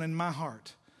gospel's done in my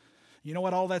heart. You know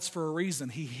what? All that's for a reason.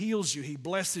 He heals you. He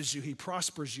blesses you. He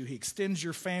prospers you. He extends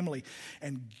your family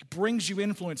and brings you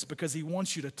influence because he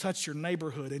wants you to touch your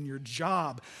neighborhood and your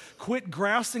job. Quit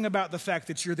grousing about the fact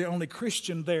that you're the only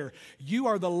Christian there. You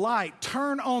are the light.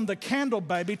 Turn on the candle,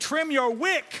 baby. Trim your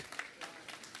wick.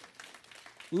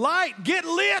 Light, get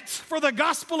lit for the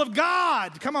gospel of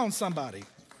God. Come on, somebody.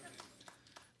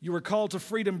 You were called to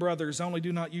freedom, brothers. Only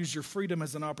do not use your freedom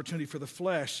as an opportunity for the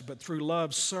flesh, but through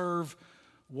love serve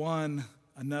one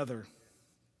another.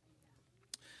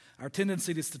 Our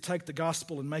tendency is to take the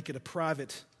gospel and make it a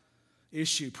private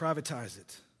issue, privatize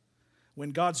it.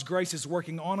 When God's grace is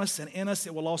working on us and in us,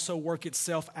 it will also work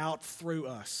itself out through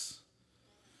us.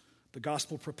 The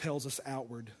gospel propels us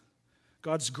outward.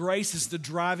 God's grace is the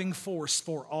driving force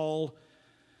for all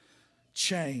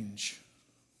change.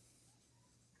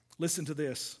 Listen to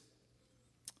this.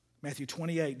 Matthew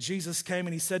 28, Jesus came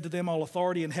and he said to them, all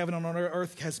authority in heaven and on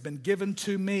earth has been given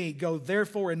to me. Go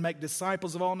therefore and make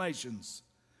disciples of all nations,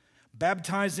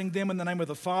 baptizing them in the name of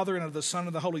the Father and of the Son and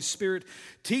of the Holy Spirit,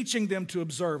 teaching them to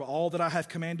observe all that I have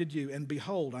commanded you. And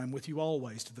behold, I am with you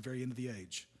always to the very end of the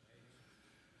age.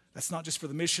 That's not just for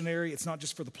the missionary. It's not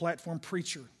just for the platform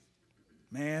preacher.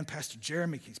 Man, Pastor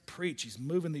Jeremy, he's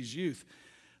moving these youth.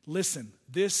 Listen,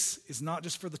 this is not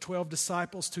just for the 12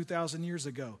 disciples 2,000 years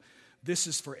ago. This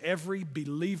is for every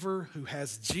believer who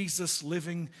has Jesus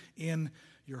living in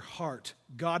your heart.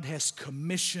 God has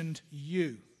commissioned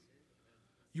you.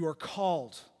 You are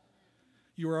called.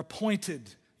 You are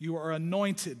appointed. You are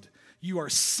anointed. You are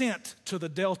sent to the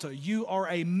Delta. You are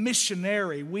a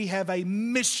missionary. We have a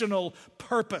missional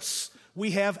purpose.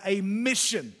 We have a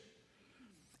mission.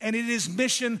 And it is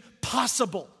mission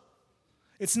possible.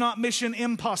 It's not mission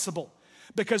impossible.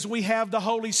 Because we have the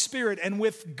Holy Spirit, and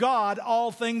with God,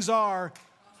 all things are.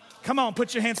 Come on,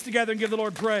 put your hands together and give the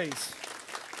Lord praise.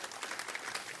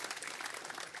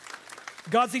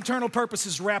 God's eternal purpose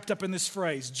is wrapped up in this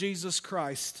phrase, Jesus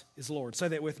Christ is Lord. Say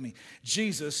that with me.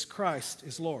 Jesus Christ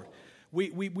is Lord.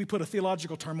 We put a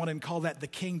theological term on it and call that the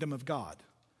kingdom of God.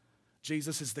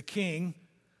 Jesus is the king.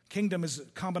 Kingdom is a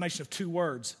combination of two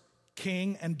words,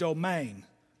 king and domain.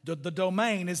 The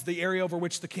domain is the area over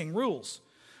which the king rules.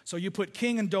 So you put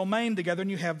king and domain together and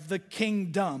you have the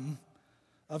kingdom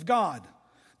of God.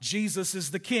 Jesus is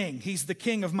the king. He's the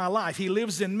king of my life. He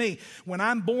lives in me. When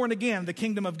I'm born again, the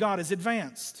kingdom of God is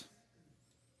advanced.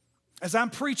 As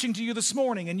I'm preaching to you this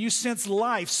morning and you sense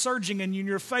life surging in you and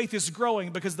your faith is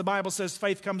growing because the Bible says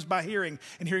faith comes by hearing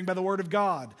and hearing by the word of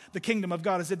God, the kingdom of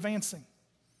God is advancing.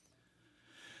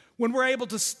 When we're able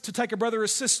to take a brother or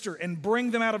sister and bring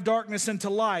them out of darkness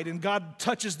into light and God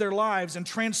touches their lives and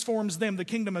transforms them, the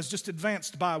kingdom has just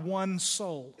advanced by one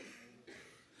soul.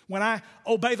 When I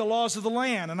obey the laws of the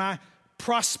land and I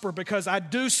prosper because I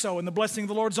do so and the blessing of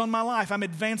the Lord's on my life, I'm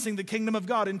advancing the kingdom of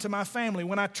God into my family.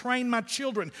 When I train my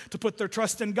children to put their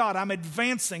trust in God, I'm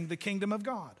advancing the kingdom of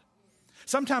God.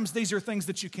 Sometimes these are things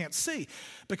that you can't see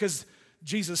because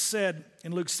Jesus said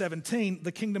in Luke 17,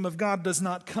 the kingdom of God does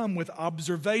not come with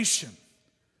observation.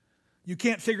 You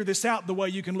can't figure this out the way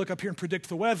you can look up here and predict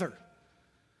the weather.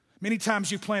 Many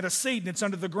times you plant a seed and it's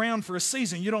under the ground for a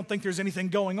season. You don't think there's anything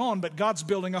going on, but God's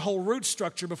building a whole root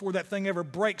structure before that thing ever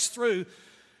breaks through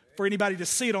for anybody to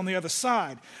see it on the other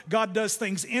side. God does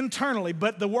things internally,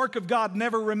 but the work of God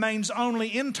never remains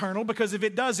only internal because if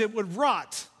it does, it would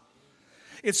rot.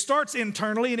 It starts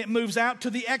internally and it moves out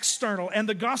to the external, and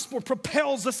the gospel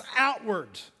propels us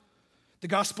outward. The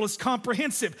gospel is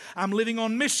comprehensive. I'm living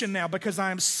on mission now because I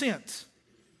am sent.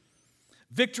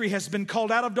 Victory has been called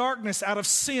out of darkness, out of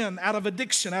sin, out of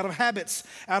addiction, out of habits,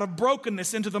 out of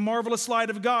brokenness into the marvelous light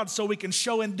of God so we can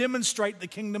show and demonstrate the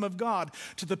kingdom of God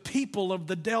to the people of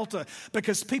the Delta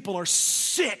because people are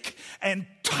sick and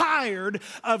tired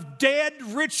of dead,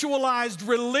 ritualized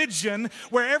religion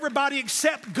where everybody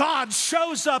except God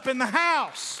shows up in the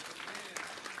house.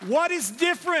 What is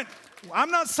different?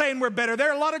 I'm not saying we're better. There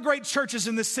are a lot of great churches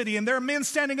in this city, and there are men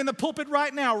standing in the pulpit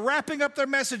right now wrapping up their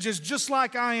messages just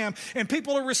like I am, and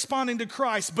people are responding to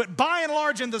Christ. But by and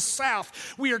large in the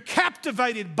South, we are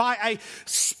captivated by a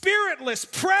spiritless,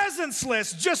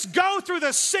 presenceless, just go through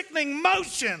the sickening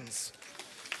motions.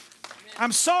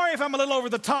 I'm sorry if I'm a little over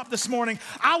the top this morning.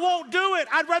 I won't do it.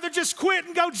 I'd rather just quit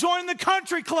and go join the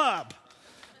country club.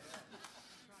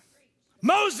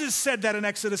 Moses said that in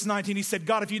Exodus 19. He said,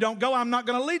 God, if you don't go, I'm not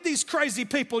going to lead these crazy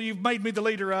people you've made me the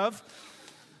leader of.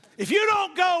 If you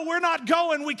don't go, we're not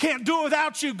going. We can't do it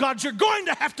without you. God, you're going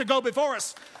to have to go before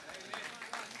us.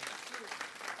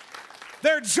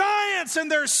 There are giants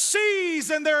and there are seas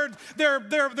and there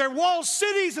are walled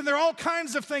cities and there are all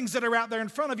kinds of things that are out there in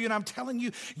front of you. And I'm telling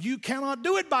you, you cannot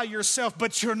do it by yourself,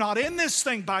 but you're not in this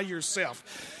thing by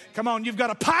yourself. Come on, you've got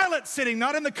a pilot sitting,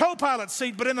 not in the co-pilot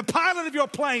seat, but in the pilot of your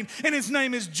plane, and his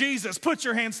name is Jesus. Put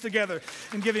your hands together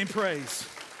and give him praise.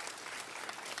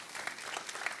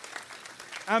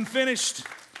 I'm finished.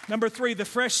 Number 3, the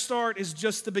fresh start is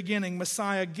just the beginning.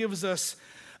 Messiah gives us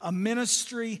a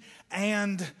ministry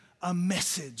and a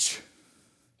message.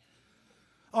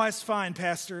 Oh, that's fine,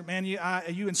 Pastor. Man,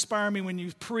 you inspire me when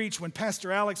you preach. When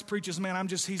Pastor Alex preaches, man,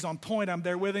 he's on point. I'm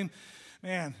there with him.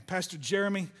 Man, Pastor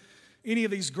Jeremy, any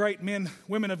of these great men,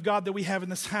 women of God that we have in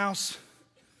this house,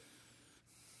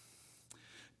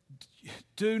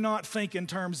 do not think in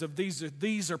terms of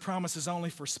these are promises only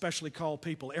for specially called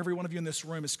people. Every one of you in this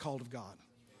room is called of God.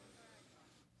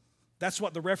 That's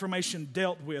what the Reformation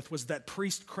dealt with, was that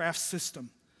priestcraft system.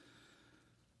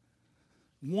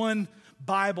 One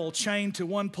Bible chained to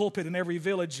one pulpit in every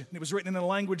village, and it was written in a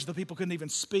language the people couldn't even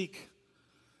speak.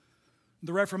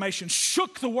 The Reformation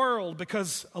shook the world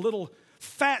because a little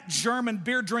fat German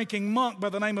beer-drinking monk by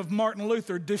the name of Martin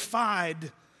Luther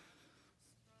defied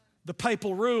the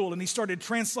papal rule, and he started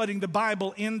translating the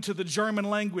Bible into the German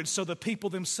language so the people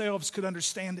themselves could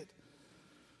understand it.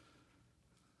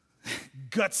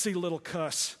 Gutsy little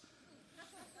cuss.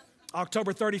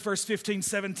 October 31st,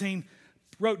 1517,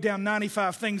 wrote down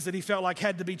 95 things that he felt like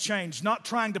had to be changed. Not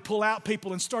trying to pull out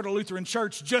people and start a Lutheran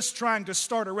church, just trying to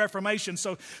start a Reformation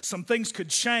so some things could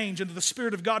change and the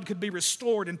Spirit of God could be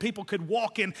restored and people could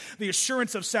walk in the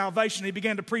assurance of salvation. He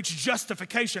began to preach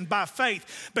justification by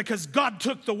faith because God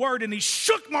took the word and he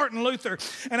shook Martin Luther.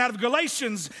 And out of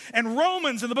Galatians and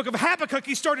Romans and the book of Habakkuk,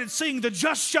 he started seeing the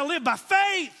just shall live by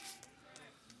faith.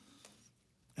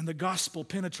 And the gospel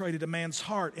penetrated a man's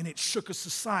heart and it shook a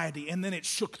society and then it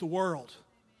shook the world.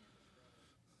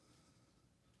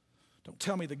 Don't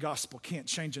tell me the gospel can't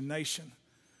change a nation.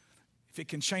 If it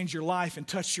can change your life and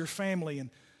touch your family and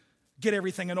get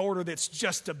everything in order that's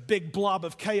just a big blob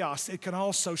of chaos, it can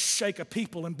also shake a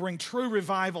people and bring true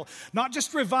revival. Not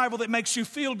just revival that makes you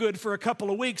feel good for a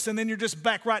couple of weeks and then you're just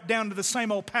back right down to the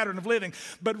same old pattern of living.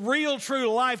 But real, true,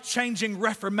 life-changing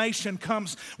reformation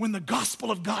comes when the gospel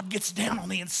of God gets down on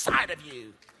the inside of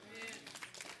you.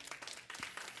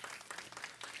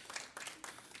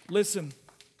 Listen.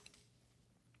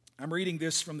 I'm reading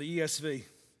this from the ESV. It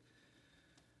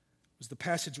was the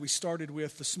passage we started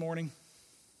with this morning.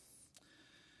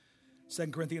 2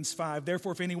 Corinthians 5.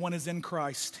 Therefore, if anyone is in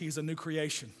Christ, he is a new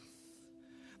creation.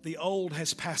 The old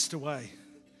has passed away.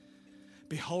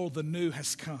 Behold, the new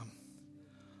has come.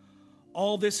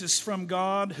 All this is from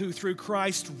God, who through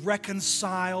Christ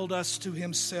reconciled us to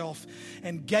himself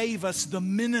and gave us the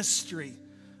ministry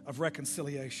of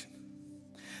reconciliation.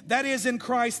 That is, in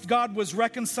Christ, God was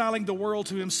reconciling the world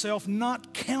to himself,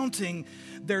 not counting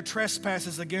their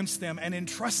trespasses against them, and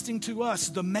entrusting to us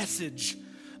the message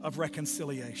of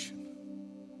reconciliation.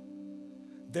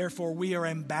 Therefore, we are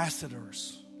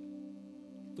ambassadors.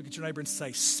 Look at your neighbor and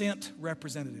say, sent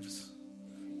representatives.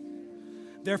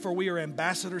 Therefore, we are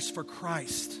ambassadors for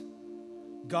Christ,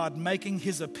 God making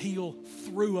his appeal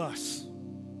through us.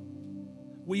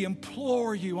 We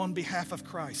implore you on behalf of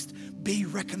Christ, be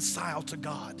reconciled to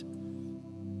God.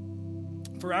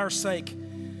 For our sake,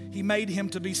 he made him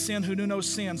to be sin who knew no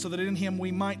sin, so that in him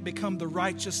we might become the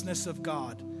righteousness of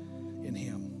God in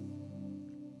him.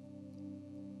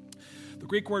 The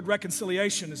Greek word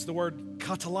reconciliation is the word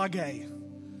katalage,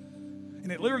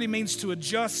 and it literally means to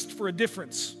adjust for a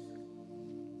difference.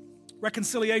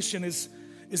 Reconciliation is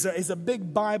a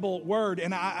big Bible word,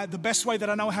 and the best way that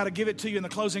I know how to give it to you in the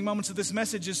closing moments of this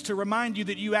message is to remind you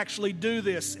that you actually do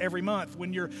this every month.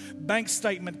 When your bank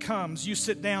statement comes, you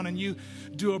sit down and you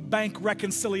do a bank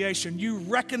reconciliation. You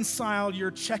reconcile your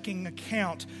checking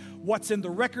account, what's in the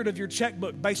record of your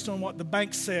checkbook based on what the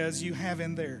bank says you have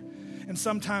in there. And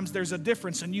sometimes there's a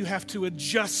difference and you have to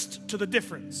adjust to the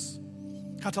difference.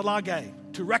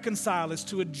 Katalage, to reconcile, is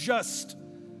to adjust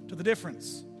to the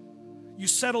difference. You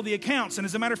settle the accounts. And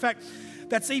as a matter of fact,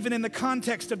 that's even in the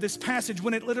context of this passage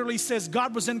when it literally says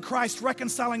God was in Christ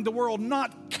reconciling the world,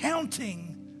 not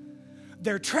counting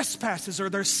their trespasses or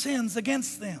their sins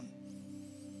against them.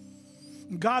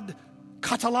 God,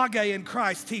 katalage in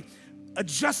Christ, he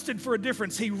adjusted for a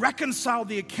difference. He reconciled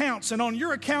the accounts. And on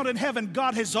your account in heaven,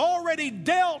 God has already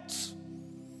dealt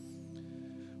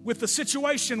with the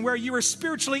situation where you are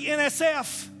spiritually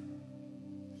NSF.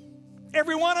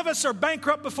 Every one of us are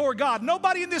bankrupt before God.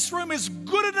 Nobody in this room is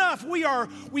good enough. We are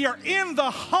in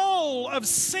the hole of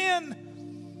sin.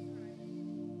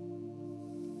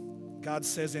 God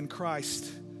says in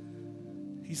Christ,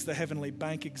 he's the heavenly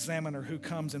bank examiner who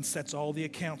comes and sets all the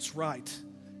accounts right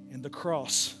in the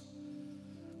cross.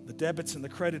 The debits and the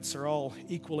credits are all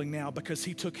equaling now because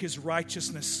he took his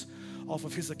righteousness off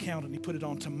of his account and he put it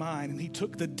onto mine, and he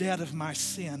took the debt of my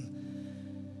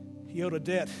sin. He owed a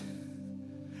debt.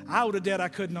 I owed a debt I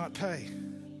could not pay.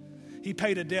 He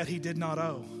paid a debt he did not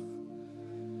owe.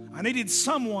 I needed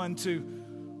someone to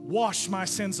wash my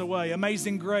sins away.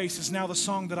 Amazing Grace is now the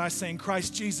song that I sing.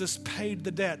 Christ Jesus paid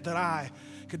the debt that I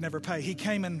could never pay. He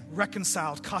came and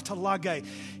reconciled, katalage.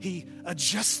 He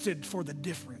adjusted for the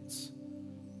difference.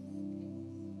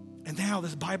 And now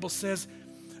the Bible says,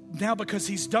 now because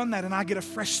he's done that and I get a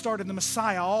fresh start in the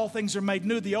Messiah, all things are made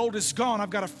new. The old is gone. I've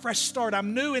got a fresh start.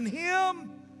 I'm new in him.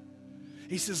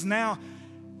 He says now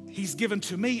he's given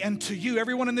to me and to you,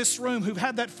 everyone in this room who've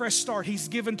had that fresh start, he's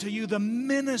given to you the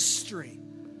ministry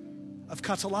of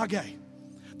katalage,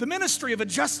 the ministry of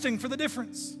adjusting for the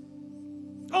difference.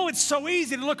 Oh, it's so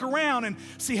easy to look around and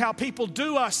see how people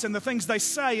do us and the things they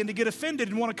say and to get offended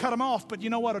and want to cut them off. But you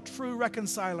know what? A true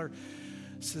reconciler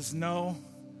says, no,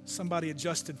 somebody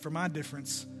adjusted for my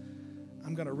difference,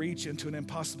 I'm going to reach into an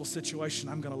impossible situation.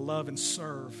 I'm going to love and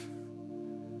serve.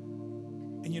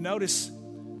 And you notice,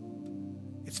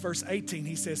 it's verse 18,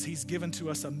 he says he's given to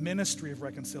us a ministry of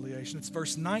reconciliation. It's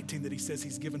verse 19 that he says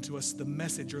he's given to us the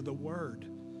message or the word.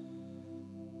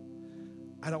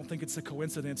 I don't think it's a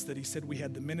coincidence that he said we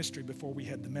had the ministry before we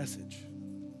had the message.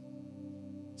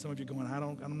 Some of you are going,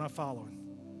 I'm not following.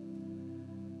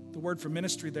 The word for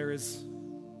ministry there is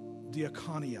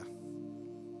diakonia.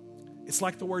 It's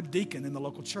like the word deacon in the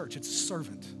local church. It's a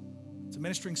servant. It's a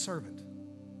ministering servant.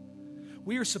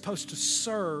 We are supposed to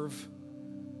serve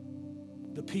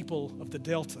the people of the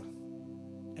Delta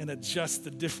and adjust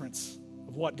the difference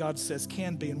of what God says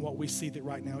can be and what we see that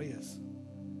right now is.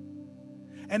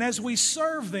 And as we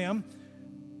serve them,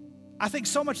 I think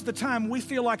so much of the time we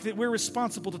feel like that we're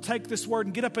responsible to take this word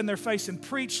and get up in their face and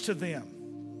preach to them.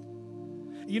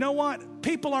 You know what?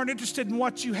 People aren't interested in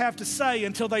what you have to say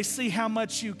until they see how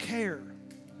much you care.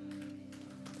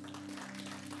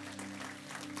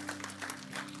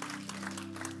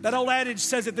 That old adage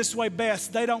says it this way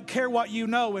best: they don't care what you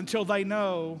know until they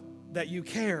know that you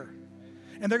care.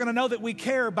 And they're going to know that we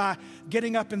care by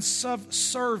getting up and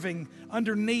serving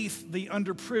underneath the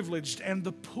underprivileged and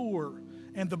the poor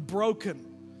and the broken,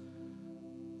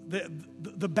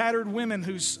 the battered women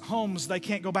whose homes they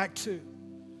can't go back to,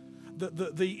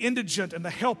 the indigent and the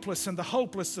helpless and the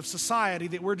hopeless of society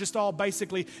that we're just all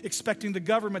basically expecting the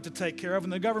government to take care of,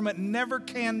 and the government never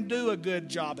can do a good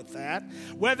job at that.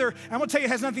 I'm going to tell you,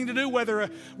 it has nothing to do whether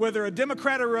a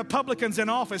Democrat or a Republican's in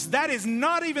office. That is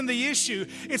not even the issue.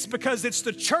 It's because it's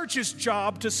the church's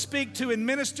job to speak to and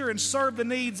minister and serve the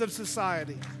needs of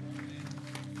society.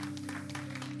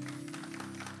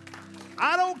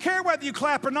 I don't care whether you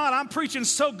clap or not. I'm preaching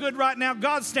so good right now,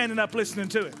 God's standing up listening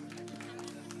to it.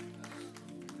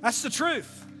 That's the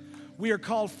truth. We are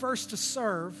called first to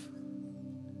serve.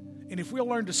 And if we'll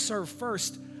learn to serve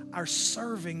first, our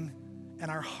serving and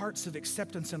our hearts of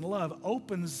acceptance and love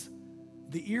opens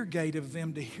the ear gate of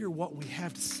them to hear what we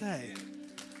have to say.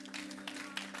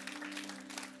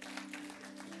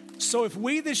 So if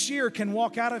we this year can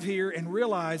walk out of here and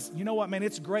realize, you know what, man,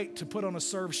 it's great to put on a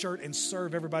serve shirt and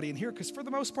serve everybody in here, because for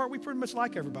the most part, we pretty much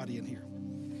like everybody in here.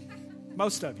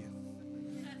 Most of you.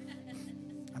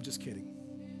 I'm just kidding.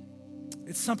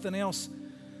 It's something else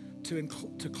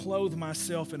to clothe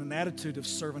myself in an attitude of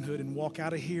servanthood and walk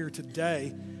out of here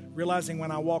today realizing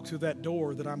when I walk through that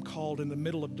door that I'm called in the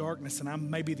middle of darkness and I'm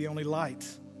maybe the only light.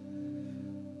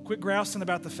 Quit grousing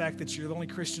about the fact that you're the only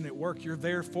Christian at work. You're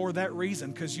there for that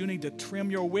reason, because you need to trim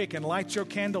your wick and light your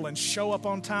candle and show up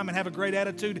on time and have a great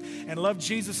attitude and love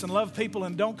Jesus and love people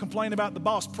and don't complain about the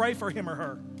boss. Pray for him or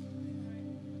her.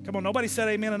 Come on, nobody said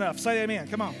amen enough. Say amen.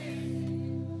 Come on.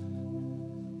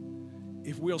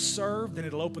 If we'll serve, then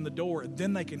it'll open the door. And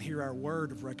then they can hear our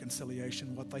word of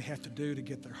reconciliation, what they have to do to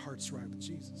get their hearts right with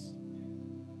Jesus.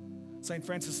 St.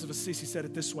 Francis of Assisi said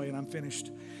it this way, and I'm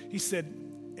finished. He said,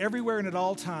 everywhere and at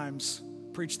all times,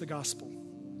 preach the gospel.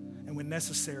 And when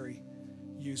necessary,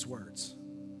 use words.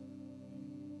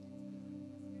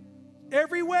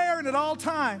 Everywhere and at all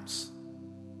times,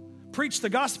 preach the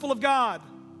gospel of God.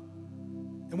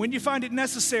 And when you find it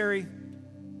necessary,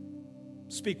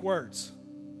 speak words.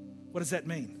 What does that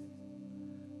mean?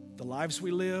 The lives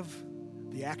we live,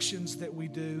 the actions that we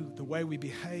do, the way we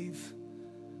behave,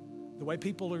 the way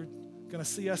people are going to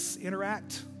see us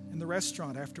interact in the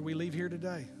restaurant after we leave here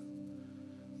today,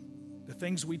 the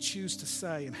things we choose to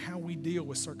say and how we deal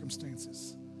with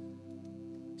circumstances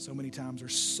so many times are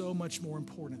so much more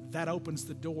important. That opens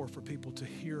the door for people to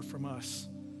hear from us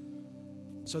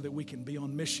so that we can be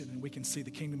on mission and we can see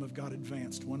the kingdom of God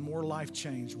advanced. One more life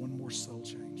changed, one more soul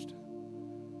changed.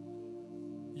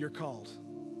 You're called.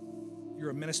 You're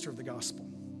a minister of the gospel.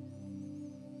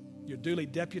 You're duly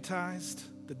deputized.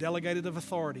 The delegated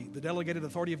authority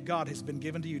of God has been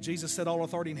given to you. Jesus said, all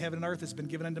authority in heaven and earth has been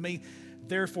given unto me.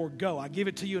 Therefore, go. I give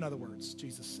it to you, in other words,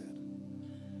 Jesus said.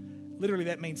 Literally,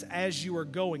 that means as you are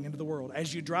going into the world,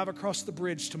 as you drive across the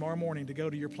bridge tomorrow morning to go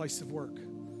to your place of work,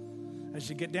 as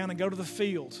you get down and go to the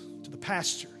field, to the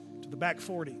pasture, to the back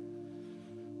 40,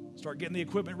 start getting the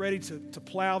equipment ready to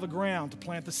plow the ground, to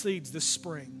plant the seeds this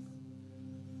spring.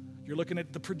 You're looking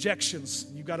at the projections.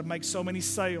 You've got to make so many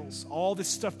sales. All this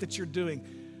stuff that you're doing.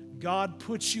 God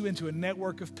puts you into a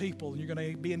network of people. You're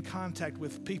going to be in contact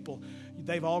with people.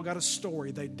 They've all got a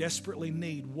story. They desperately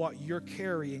need what you're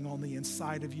carrying on the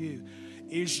inside of you.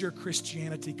 Is your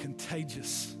Christianity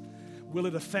contagious? Will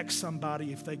it affect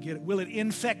somebody if they get it? Will it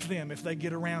infect them if they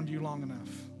get around you long enough?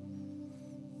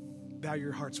 Bow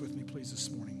your hearts with me, please,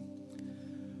 this morning.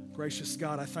 Gracious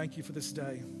God, I thank you for this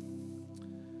day.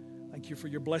 Thank Thank you for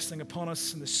your blessing upon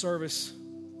us in this service.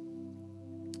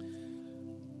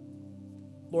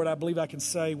 Lord, I believe I can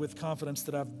say with confidence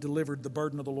that I've delivered the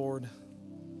burden of the Lord.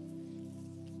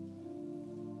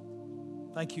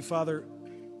 Thank you, Father.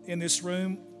 In this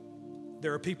room,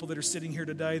 there are people that are sitting here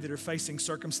today that are facing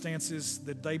circumstances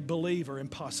that they believe are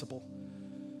impossible.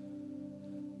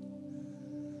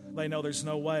 They know there's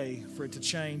no way for it to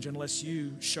change unless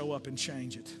you show up and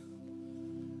change it.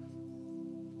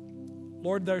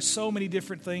 Lord, there's so many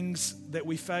different things that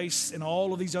we face in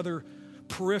all of these other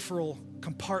peripheral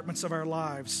compartments of our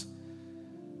lives.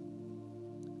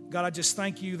 God, I just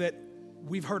thank you that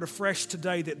we've heard afresh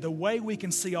today that the way we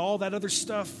can see all that other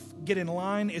stuff get in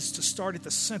line is to start at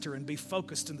the center and be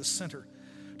focused in the center,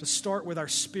 to start with our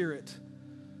spirit.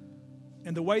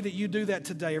 And the way that you do that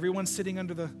today, everyone sitting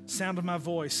under the sound of my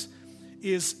voice,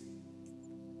 is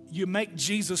you make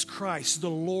Jesus Christ the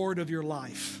Lord of your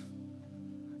life.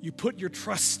 You put your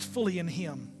trust fully in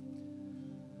Him.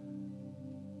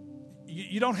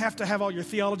 You don't have to have all your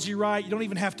theology right. You don't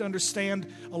even have to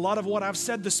understand a lot of what I've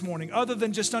said this morning, other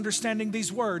than just understanding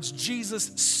these words,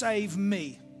 Jesus, save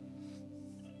me.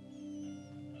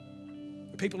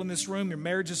 The people in this room, your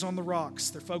marriage is on the rocks.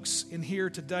 There are folks in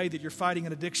here today that you're fighting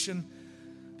an addiction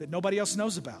that nobody else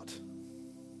knows about.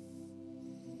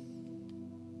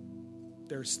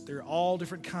 There are all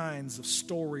different kinds of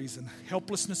stories and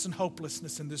helplessness and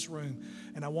hopelessness in this room.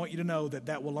 And I want you to know that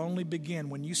that will only begin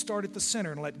when you start at the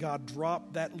center and let God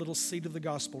drop that little seed of the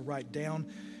gospel right down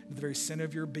into the very center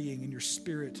of your being and your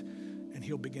spirit, and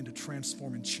He'll begin to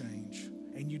transform and change.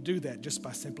 And you do that just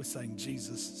by simply saying,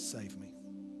 Jesus, save me.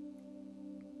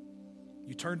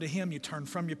 You turn to Him, you turn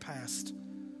from your past.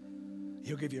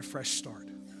 He'll give you a fresh start.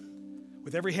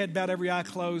 With every head bowed, every eye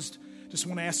closed, just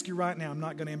want to ask you right now, I'm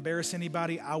not going to embarrass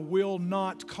anybody. I will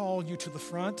not call you to the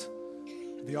front,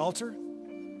 the altar.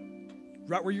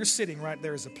 Right where you're sitting, right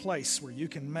there is a place where you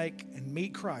can make and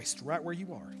meet Christ right where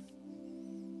you are.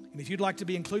 And if you'd like to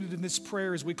be included in this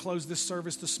prayer as we close this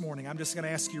service this morning, I'm just going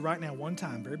to ask you right now, one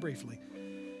time, very briefly,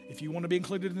 if you want to be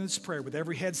included in this prayer with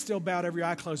every head still bowed, every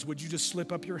eye closed, would you just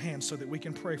slip up your hand so that we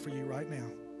can pray for you right now?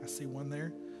 I see one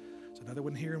there. There's another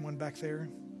one here and one back there.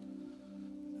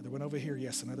 Another one over here.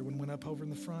 Yes, another one went up over in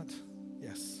the front.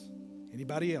 Yes.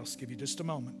 Anybody else? Give you just a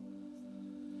moment.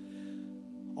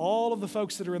 All of the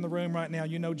folks that are in the room right now,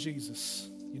 you know Jesus.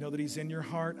 You know that He's in your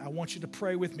heart. I want you to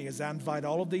pray with me as I invite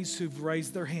all of these who've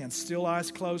raised their hands, still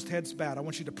eyes closed, heads bowed. I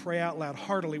want you to pray out loud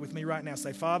heartily with me right now.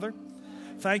 Say, Father,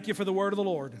 thank you for the word of the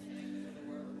Lord.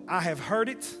 I have heard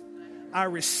it. I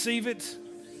receive it.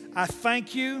 I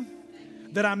thank you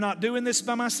that I'm not doing this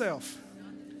by myself.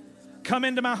 Come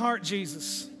into my heart,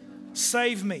 Jesus.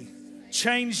 Save me.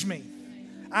 Change me.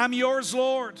 I'm yours,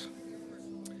 Lord.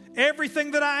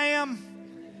 Everything that I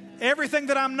am, everything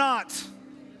that I'm not,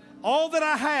 all that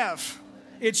I have,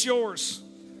 it's yours.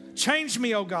 Change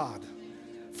me, oh God.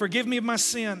 Forgive me of my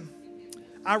sin.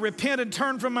 I repent and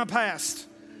turn from my past.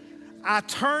 I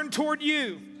turn toward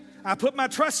you. I put my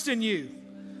trust in you.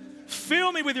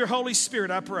 Fill me with your Holy Spirit,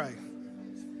 I pray.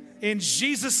 In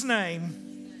Jesus' name.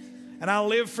 And I'll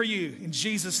live for you in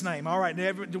Jesus' name. All right,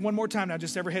 one more time now,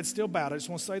 just every head still bowed. I just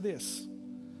want to say this.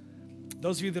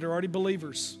 Those of you that are already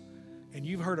believers and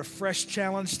you've heard a fresh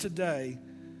challenge today,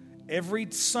 every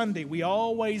Sunday we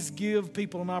always give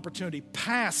people an opportunity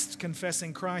past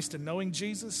confessing Christ and knowing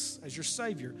Jesus as your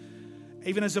Savior.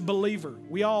 Even as a believer,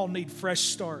 we all need fresh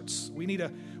starts. We need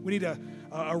a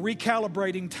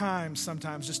recalibrating time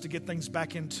sometimes just to get things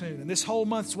back in tune. And this whole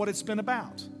month's what it's been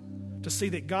about. To see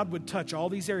that God would touch all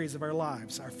these areas of our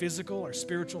lives, our physical, our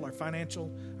spiritual, our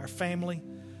financial, our family.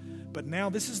 But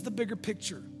now this is the bigger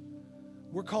picture.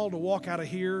 We're called to walk out of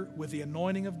here with the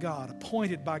anointing of God,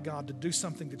 appointed by God to do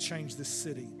something to change this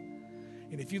city.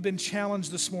 And if you've been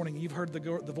challenged this morning, you've heard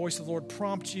the voice of the Lord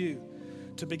prompt you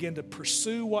to begin to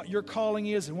pursue what your calling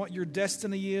is and what your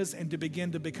destiny is, and to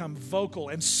begin to become vocal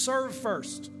and serve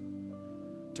first.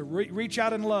 To reach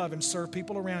out in love and serve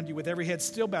people around you with every head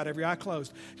still bowed, every eye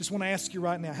closed. Just want to ask you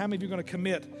right now, how many of you are going to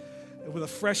commit with a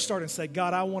fresh start and say,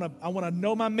 God, I want to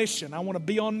know my mission. I want to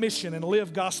be on mission and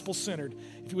live gospel-centered.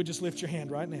 If you would just lift your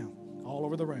hand right now, all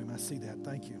over the room. I see that.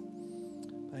 Thank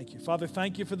you. Thank you. Father,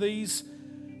 thank you for these.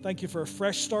 Thank you for a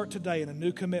fresh start today and a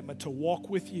new commitment to walk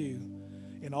with you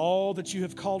in all that you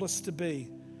have called us to be,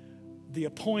 the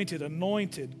appointed,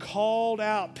 anointed, called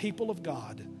out people of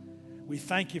God. We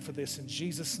thank you for this in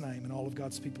Jesus' name, and all of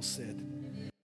God's people said.